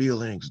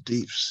feeling's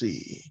deep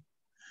sea,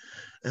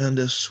 and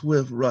the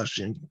swift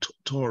rushing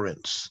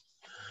torrents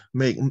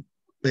make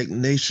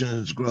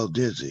nations grow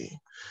dizzy,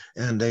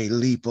 and they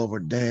leap over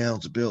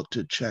dams built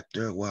to check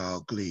their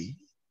wild glee.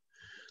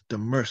 The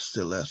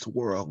merciless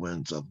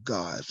whirlwinds of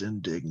God's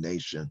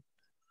indignation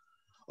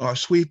are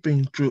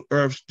sweeping through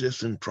earth's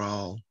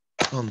disenthral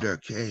from their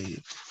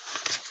cave.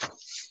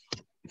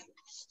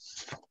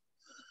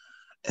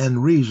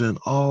 And reason,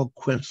 all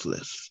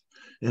quenchless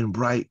in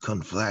bright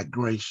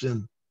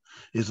conflagration,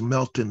 is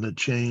melting the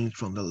chains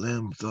from the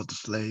limbs of the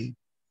slave.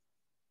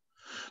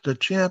 The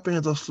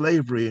champions of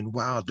slavery in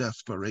wild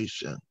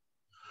desperation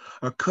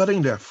are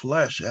cutting their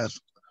flesh as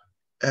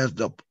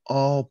the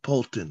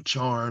all-potent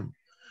charm,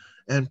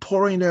 and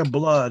pouring their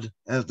blood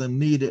as the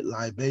needed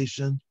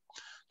libation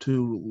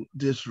to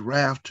this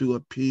wrath to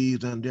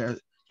appease and their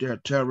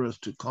terrors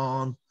to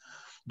calm.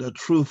 The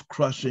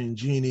truth-crushing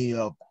genie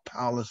of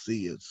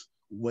policy is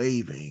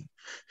waving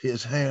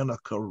his hand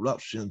of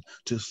corruption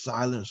to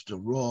silence the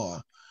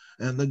roar,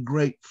 and the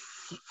great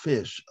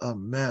fish of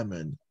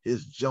mammon,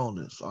 his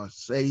Jonas, are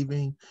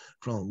saving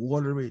from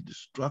watery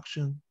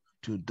destruction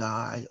to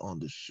die on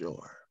the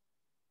shore.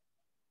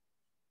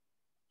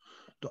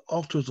 The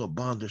altars of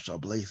bondage are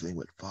blazing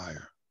with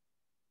fire.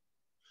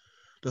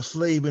 The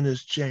slave in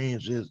his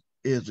chains is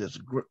its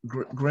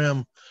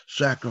grim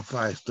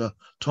sacrifice. The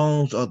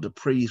tones of the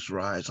priest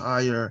rise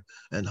higher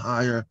and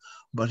higher,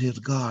 but his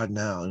God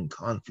now in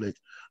conflict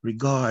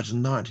regards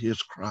not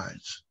his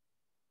cries.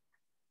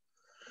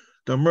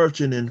 The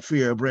merchant in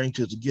fear brings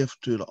his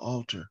gift to the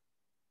altar.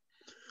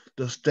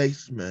 The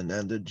statesman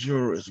and the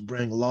jurist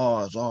bring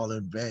laws all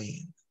in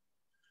vain.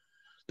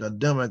 The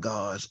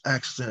demagogue's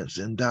accents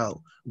in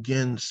doubt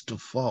begins to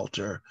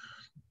falter,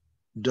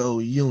 though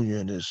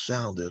union is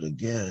sounded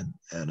again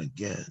and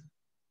again.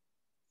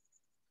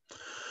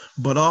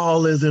 But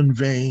all is in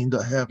vain.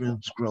 The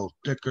heavens grow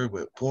thicker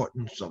with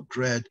portents of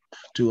dread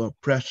to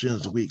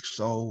oppression's weak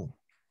soul.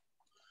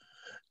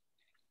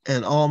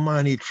 And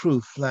almighty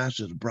truth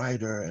flashes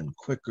brighter and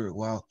quicker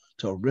while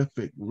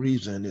terrific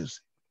reason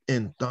is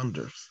in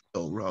thunder's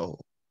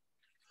roll.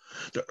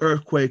 The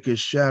earthquake is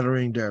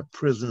shattering their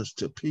prisons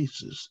to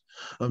pieces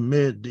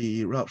amid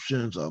the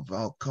eruptions of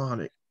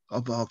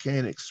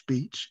volcanic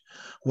speech,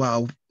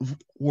 while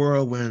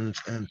whirlwinds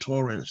and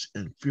torrents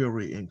in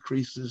fury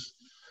increases,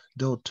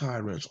 though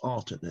tyrants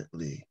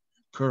alternately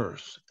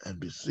curse and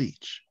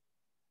beseech.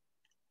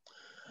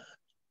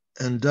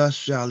 And thus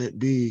shall it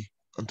be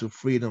until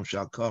freedom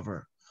shall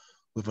cover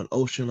with an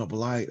ocean of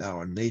light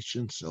our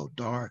nation so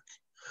dark,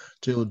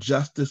 till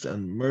justice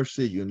and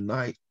mercy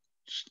united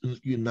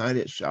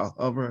shall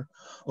hover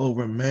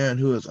over man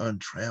who is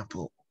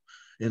untrampled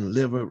in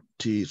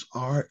liberty's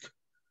ark.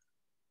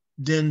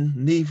 Then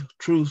 'neath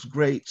truth's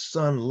great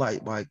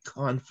sunlight by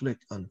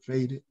conflict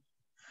unfaded,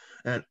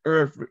 and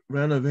earth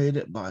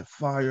renovated by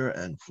fire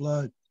and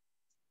flood,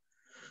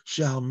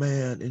 shall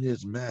man in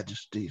his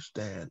majesty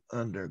stand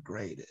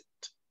undergraded,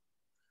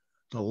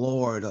 the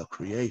Lord of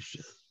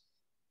creation,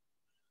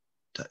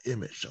 the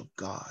image of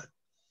God.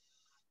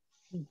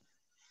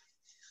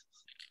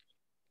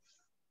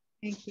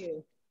 Thank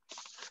you.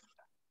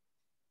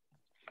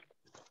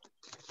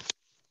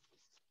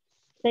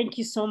 Thank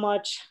you so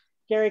much,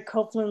 Gary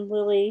Copeland,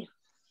 Lilley.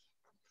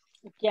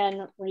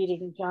 Again,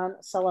 reading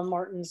Sella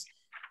Martin's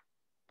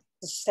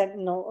The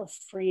Sentinel of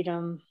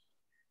Freedom.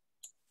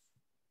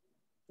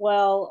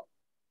 Well,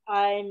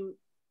 after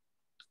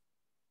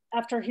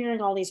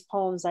hearing all these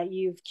poems that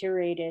you've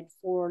curated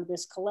for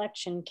this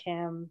collection,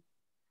 Kim,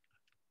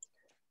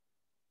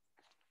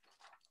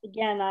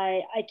 again,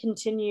 I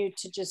continue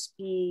to just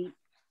be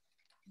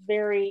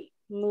very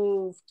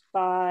moved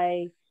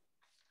by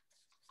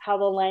how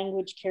the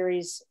language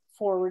carries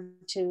forward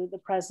to the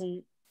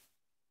present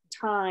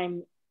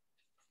time.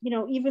 You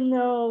know, even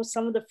though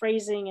some of the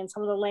phrasing and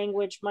some of the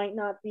language might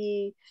not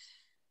be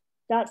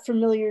that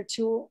familiar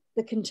to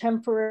the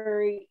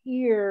contemporary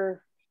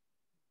ear,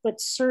 but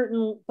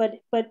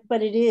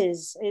it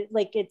is.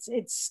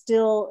 It's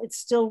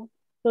still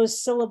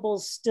those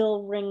syllables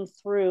still ring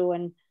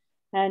through,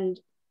 and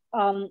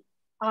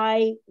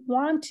I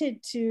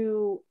wanted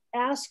to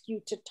ask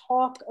you to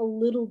talk a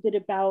little bit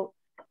about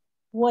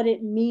what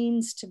it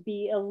means to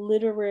be a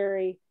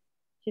literary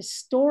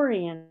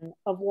historian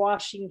of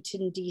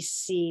Washington,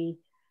 D.C.,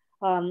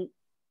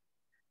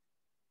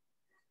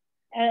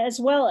 as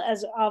well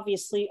as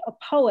obviously a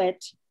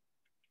poet,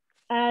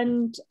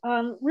 and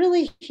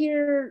really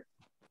hear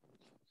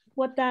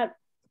what that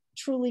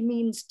truly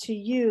means to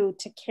you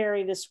to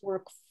carry this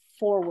work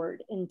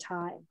forward in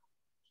time.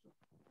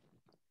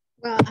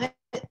 Well,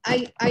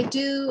 I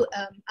do,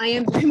 I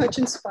am very much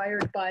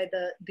inspired by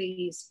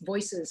these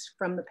voices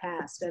from the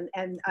past.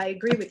 And I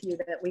agree with you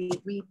that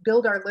we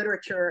build our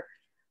literature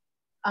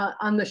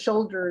on the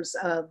shoulders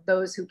of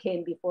those who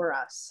came before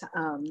us.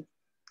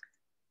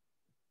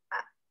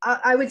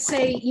 I would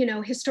say, you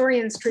know,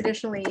 historians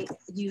traditionally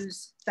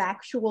use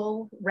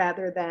factual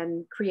rather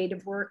than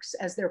creative works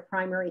as their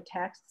primary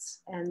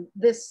texts. And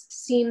this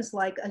seems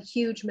like a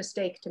huge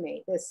mistake to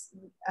me.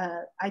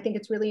 I think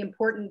it's really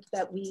important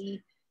that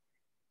we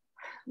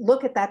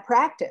look at that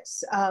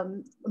practice.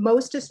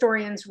 Most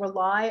historians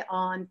rely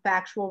on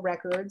factual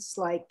records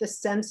like the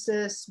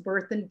census,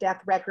 birth and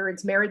death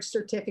records, marriage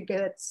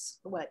certificates,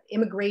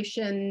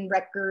 immigration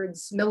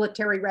records,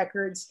 military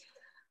records,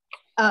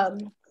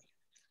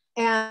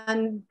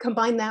 and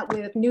combine that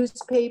with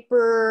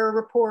newspaper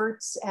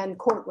reports and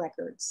court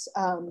records.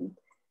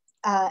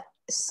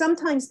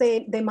 Sometimes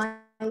they might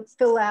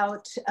fill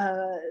out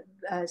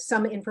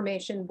some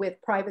information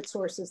with private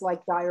sources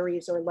like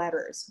diaries or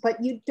letters,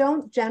 but you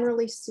don't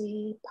generally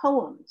see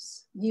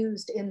poems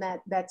used in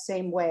that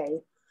same way.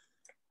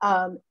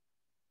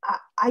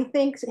 I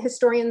think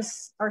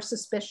historians are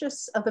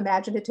suspicious of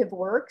imaginative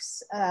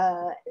works,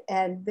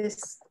 and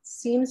this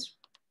seems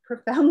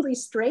profoundly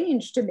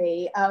strange to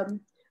me.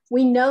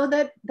 We know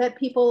that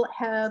people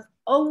have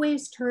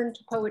always turned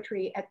to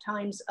poetry at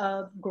times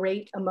of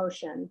great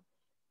emotion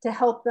to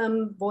help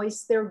them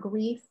voice their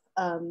grief,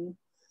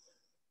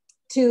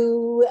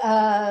 to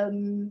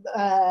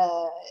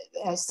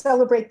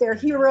celebrate their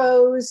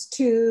heroes,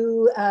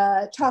 to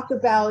talk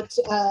about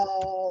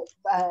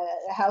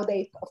how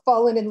they've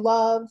fallen in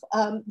love.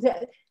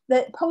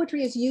 That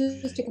poetry is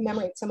used to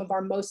commemorate some of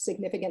our most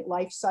significant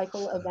life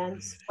cycle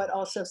events, but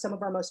also some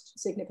of our most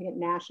significant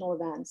national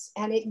events.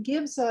 And it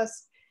gives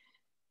us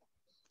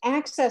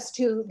access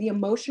to the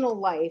emotional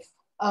life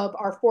of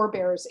our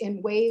forebears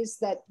in ways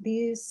that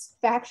these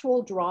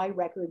factual dry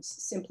records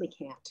simply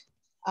can't.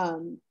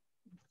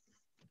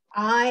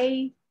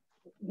 I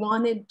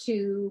wanted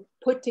to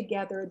put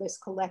together this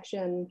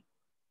collection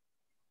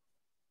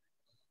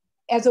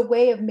as a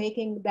way of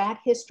making that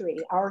history,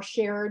 our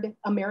shared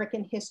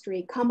American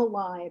history, come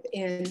alive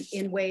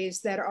in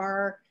ways that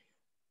are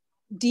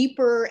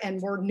deeper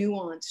and more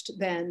nuanced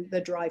than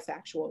the dry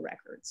factual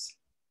records.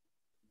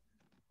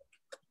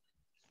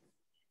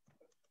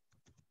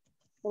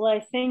 Well,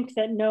 I think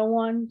that no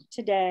one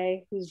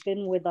today who's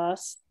been with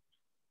us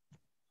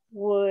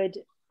would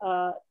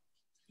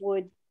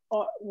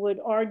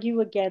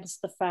argue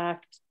against the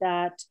fact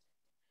that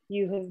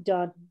you have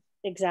done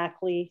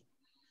exactly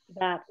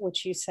that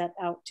which you set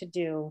out to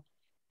do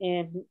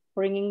in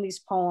bringing these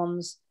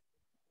poems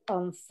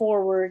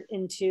forward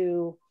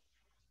into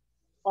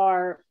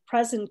our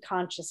present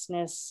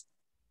consciousness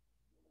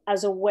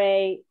as a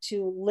way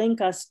to link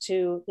us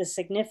to the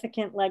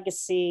significant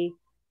legacy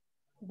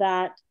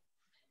that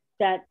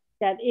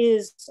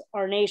is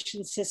our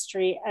nation's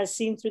history as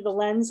seen through the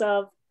lens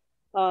of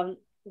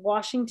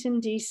Washington,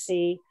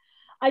 D.C.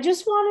 I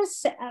just want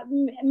to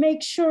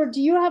make sure,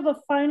 do you have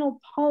a final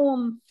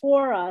poem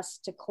for us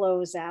to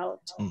close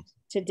out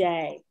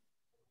today?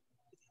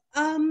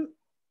 Well,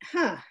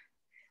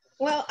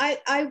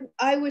 I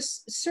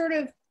was sort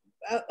of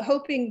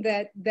hoping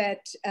that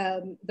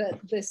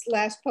this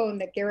last poem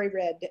that Gary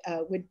read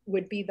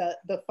would be the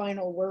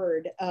final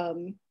word.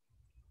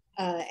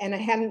 And I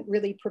hadn't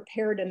really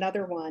prepared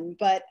another one,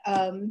 but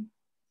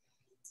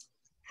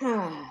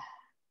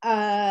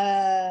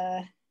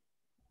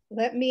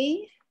let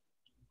me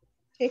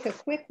take a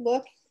quick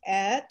look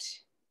at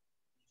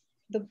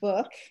the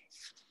book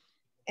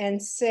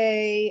and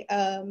say,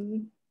 I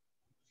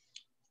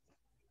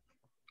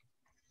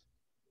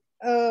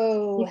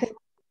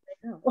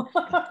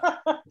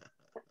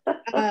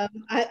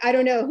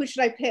don't know, who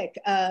should I pick?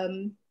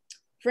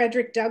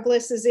 Frederick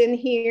Douglass is in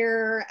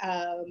here.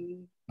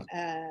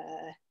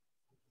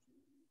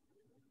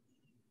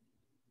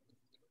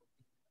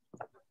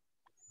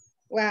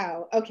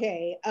 Wow.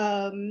 Okay.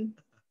 How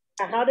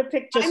to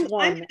pick just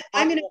one?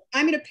 I'm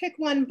gonna pick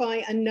one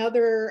by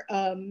another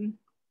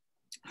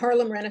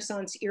Harlem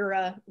Renaissance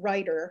era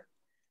writer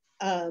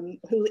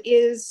who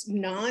is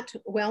not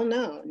well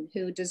known,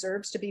 who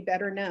deserves to be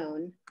better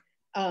known.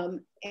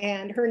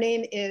 And her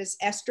name is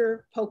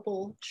Esther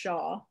Popel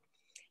Shaw.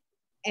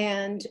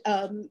 And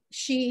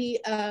she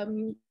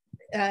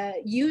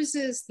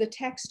uses the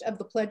text of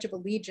the Pledge of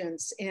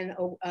Allegiance in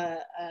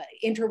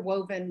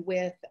interwoven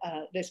with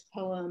this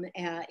poem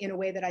in a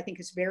way that I think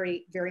is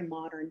very, very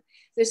modern.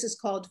 This is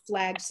called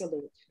Flag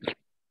Salute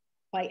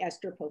by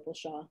Esther Popel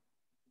Shaw.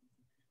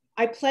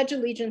 I pledge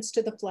allegiance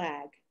to the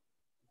flag.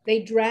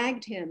 They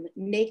dragged him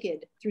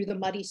naked through the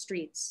muddy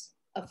streets,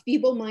 a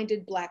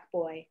feeble-minded Black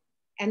boy,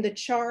 and the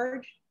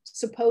charge,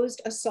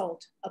 supposed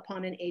assault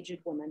upon an aged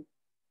woman.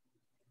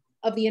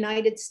 Of the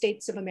United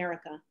States of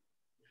America,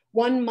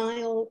 1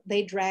 mile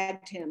they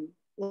dragged him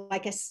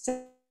like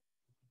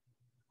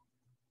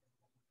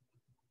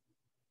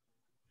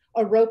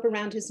a rope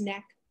around his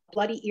neck, a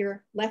bloody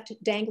ear left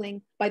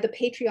dangling by the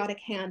patriotic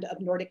hand of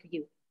Nordic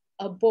youth,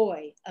 a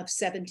boy of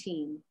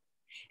 17,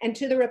 and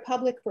to the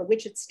republic for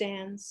which it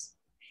stands.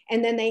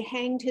 And then they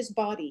hanged his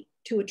body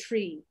to a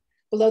tree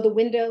below the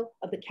window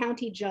of the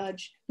county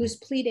judge whose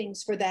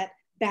pleadings for that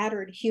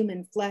battered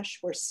human flesh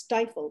were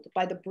stifled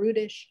by the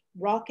brutish,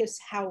 raucous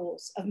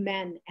howls of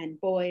men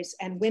and boys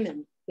and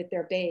women with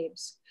their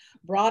babes,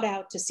 brought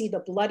out to see the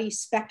bloody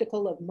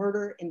spectacle of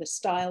murder in the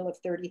style of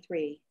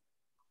 33.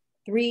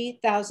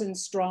 3,000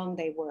 strong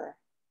they were,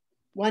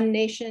 one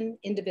nation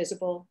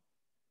indivisible.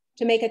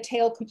 To make a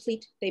tale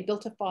complete, they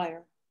built a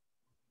fire.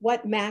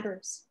 What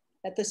matters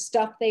that the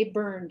stuff they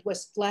burned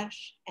was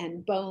flesh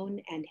and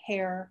bone and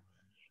hair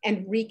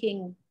and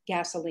reeking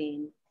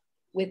gasoline.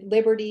 With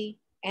liberty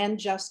and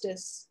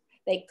justice,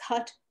 they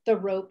cut the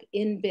rope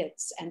in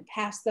bits and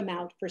passed them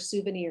out for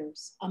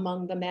souvenirs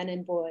among the men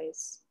and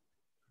boys.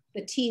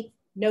 The teeth,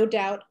 no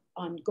doubt,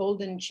 on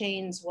golden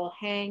chains will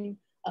hang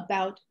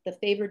about the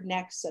favored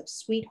necks of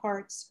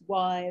sweethearts,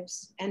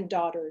 wives, and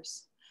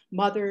daughters,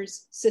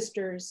 mothers,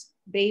 sisters,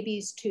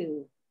 babies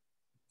too,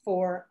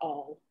 for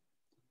all.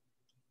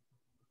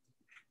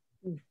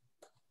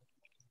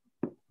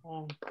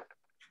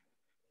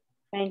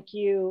 Thank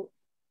you,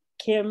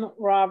 Kim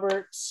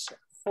Roberts,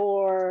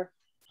 for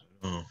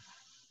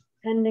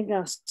ending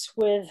us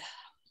with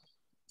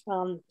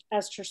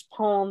Esther's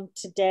poem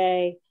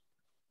today.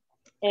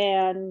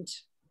 And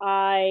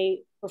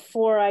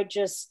before I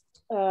just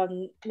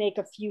make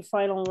a few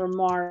final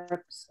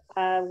remarks,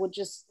 I would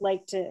just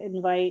like to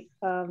invite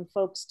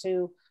folks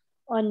to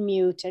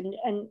unmute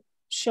and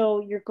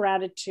show your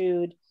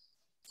gratitude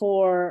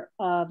for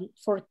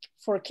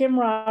Kim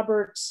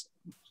Roberts,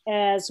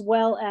 as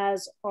well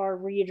as our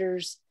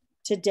readers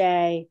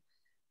today.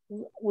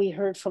 We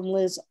heard from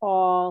Liz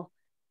Ahl,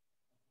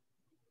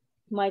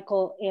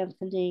 Michael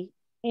Anthony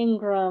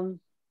Ingram,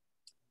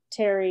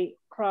 Terri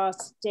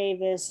Cross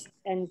Davis,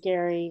 and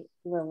Gary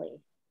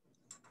Lilley.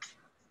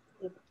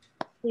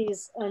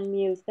 Please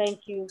unmute.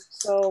 Thank you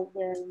so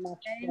very much.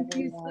 Thank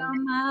you so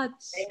much.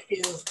 Thank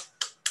you.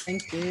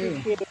 Thank you.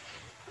 Thank you.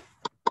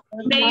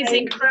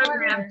 Amazing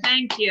program.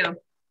 Thank you.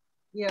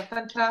 Yeah,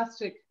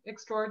 fantastic,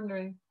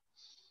 extraordinary.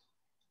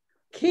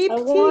 Keep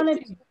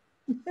teaching.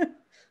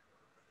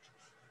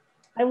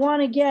 I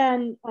want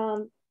again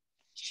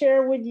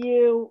share with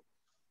you,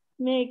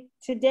 make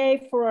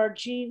today for our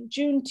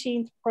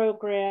Juneteenth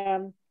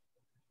program.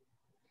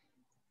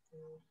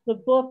 The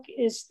book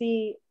is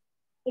the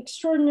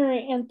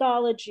extraordinary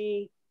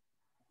anthology.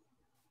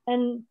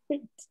 And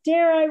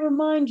dare I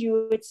remind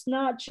you, it's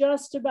not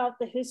just about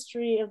the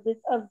history of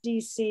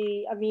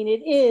DC. I mean,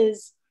 it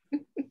is,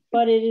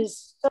 but it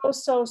is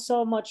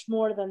so much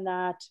more than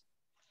that.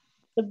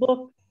 The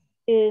book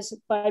is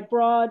by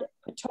broad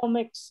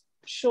Potomac's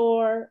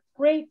shore,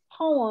 great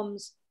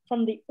poems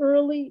from the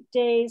early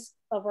days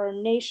of our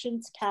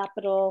nation's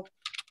capital,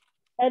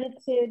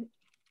 edited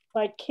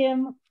by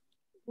Kim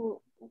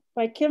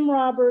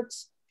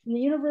Roberts from the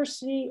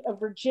University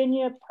of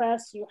Virginia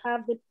Press. You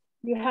have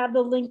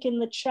the link in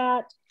the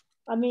chat.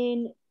 I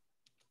mean,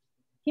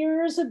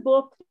 here is a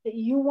book that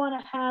you want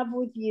to have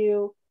with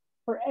you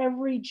for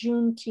every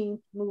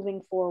Juneteenth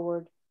moving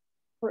forward.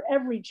 For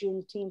every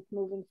Juneteenth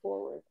moving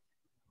forward.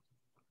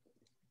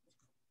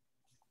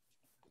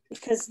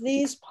 Because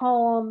these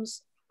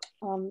poems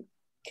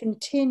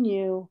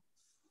continue,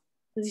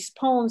 these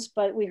poems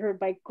we heard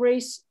by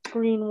Grace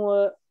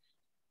Greenwood,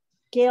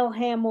 Gail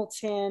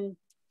Hamilton,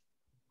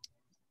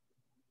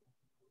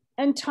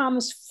 and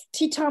Thomas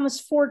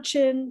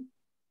Fortune,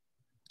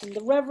 and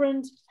the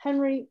Reverend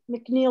Henry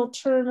McNeal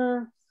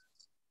Turner,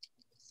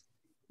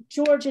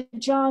 Georgia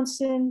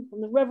Johnson,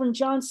 and the Reverend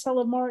John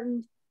Sella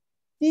Martin.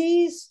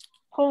 These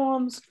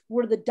poems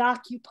were the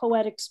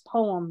docu-poetics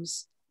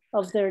poems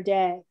of their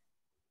day.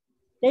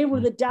 They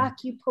were the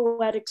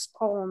docu-poetics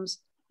poems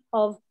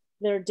of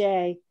their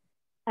day,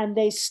 and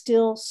they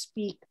still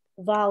speak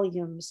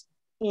volumes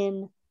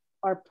in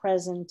our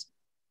present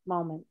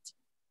moment.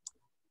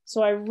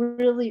 So I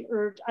really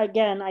urge,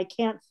 again, I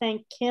can't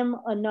thank Kim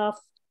enough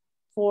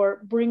for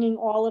bringing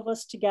all of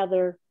us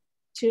together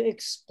to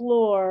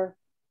explore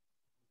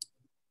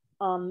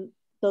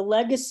the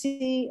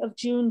legacy of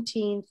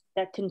Juneteenth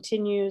that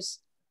continues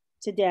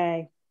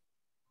today.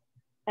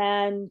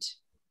 And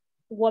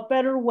what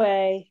better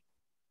way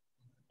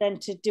than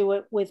to do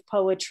it with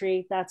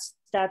poetry? That's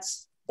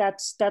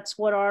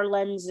what our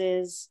lens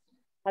is.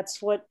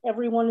 That's what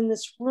everyone in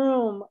this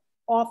room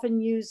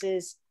often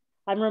uses.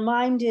 I'm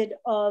reminded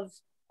of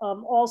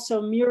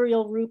also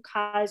Muriel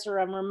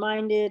Rukeyser. I'm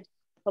reminded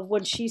of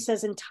when she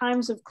says, in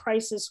times of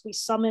crisis, we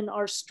summon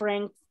our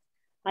strength.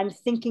 I'm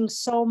thinking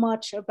so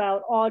much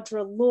about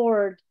Audre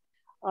Lorde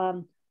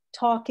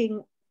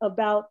talking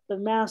about the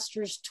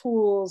master's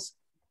tools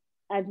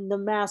and the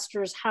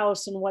master's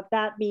house and what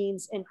that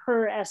means in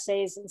her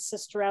essays in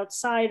Sister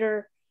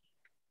Outsider.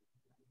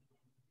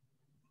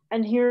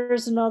 And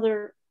here's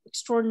another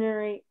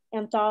extraordinary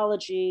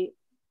anthology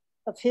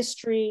of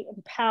history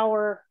and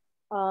power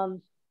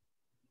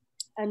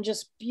and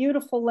just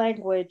beautiful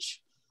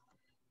language.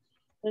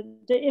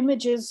 The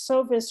image is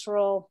so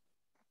visceral,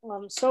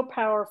 so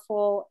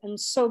powerful, and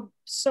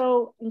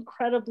so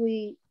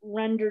incredibly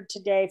rendered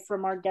today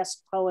from our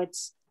guest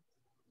poets.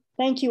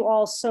 Thank you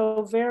all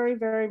so very,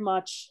 very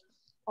much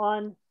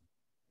on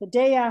the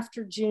day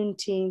after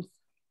Juneteenth.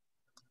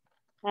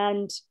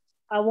 And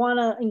I want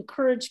to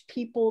encourage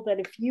people that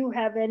if you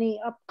have any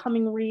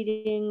upcoming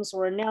readings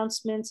or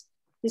announcements,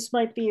 this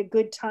might be a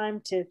good time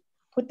to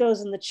put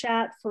those in the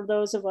chat for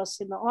those of us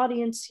in the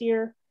audience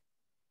here.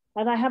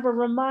 And I have a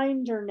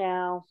reminder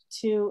now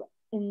to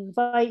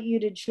invite you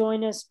to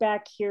join us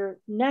back here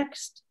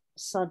next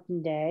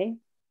Sunday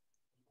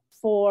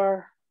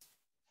for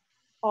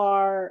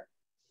our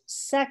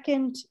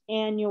second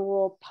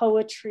annual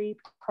Poetry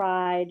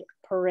Pride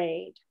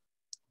Parade.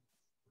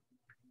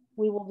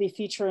 We will be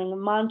featuring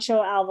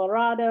Mancho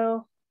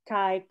Alvarado,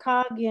 Kai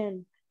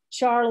Coggin,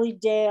 Charlie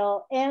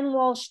Dale, Ann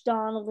Walsh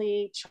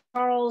Donnelly,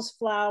 Charles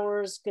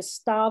Flowers,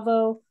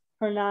 Gustavo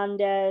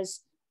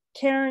Hernandez,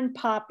 Karen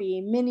Poppy,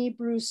 Minnie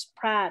Bruce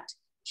Pratt,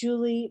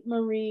 Julie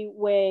Marie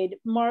Wade,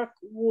 Mark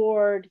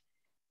Ward,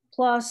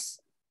 plus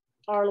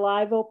our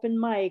live open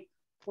mic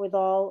with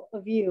all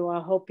of you. I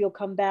hope you'll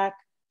come back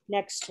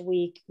next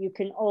week. You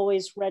can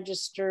always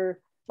register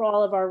for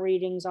all of our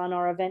readings on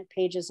our event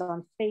pages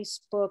on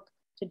Facebook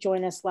to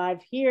join us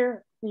live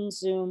here in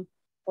Zoom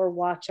or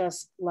watch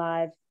us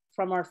live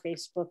from our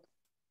Facebook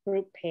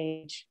group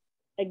page.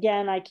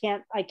 Again, I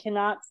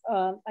cannot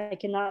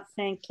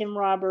thank Kim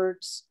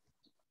Roberts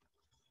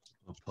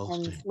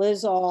and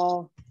Liz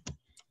Ahl,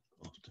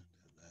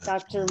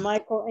 Dr.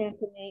 Michael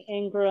Anthony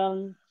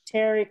Ingram,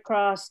 Terri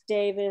Cross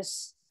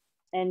Davis,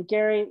 and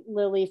Gary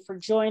Lilley for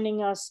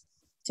joining us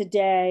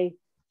today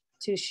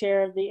to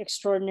share the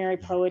extraordinary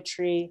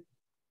poetry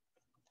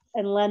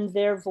and lend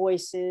their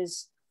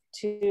voices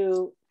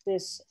to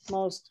this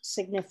most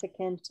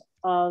significant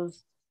of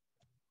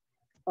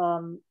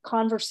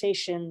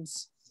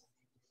conversations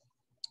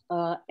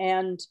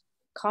and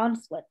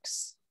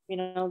conflicts. You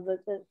know,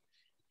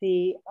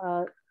 the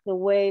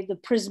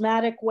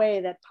prismatic way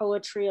that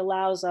poetry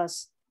allows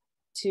us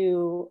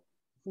to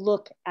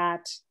look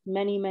at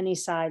many, many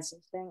sides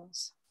of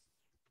things.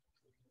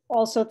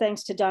 Also,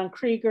 thanks to Don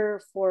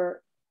Krieger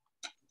for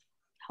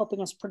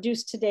helping us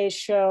produce today's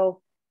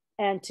show,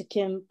 and to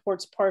Kim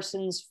Ports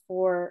Parsons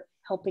for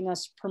helping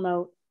us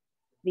promote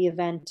the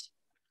event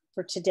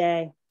for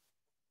today.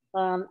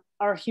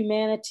 Our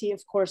humanity,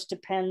 of course,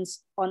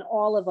 depends on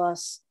all of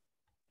us,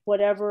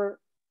 whatever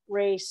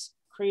race,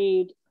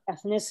 creed,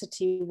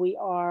 ethnicity we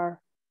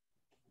are,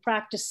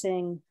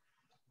 practicing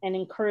and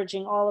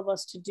encouraging all of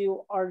us to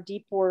do our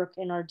deep work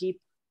and our deep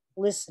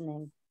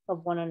listening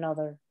of one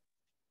another.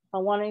 I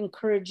want to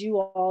encourage you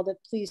all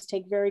that please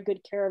take very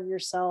good care of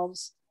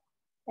yourselves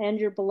and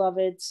your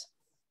beloveds.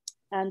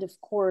 And of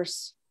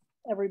course,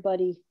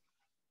 everybody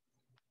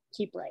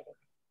keep writing.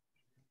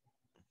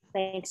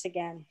 Thanks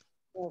again.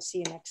 We'll see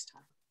you next time.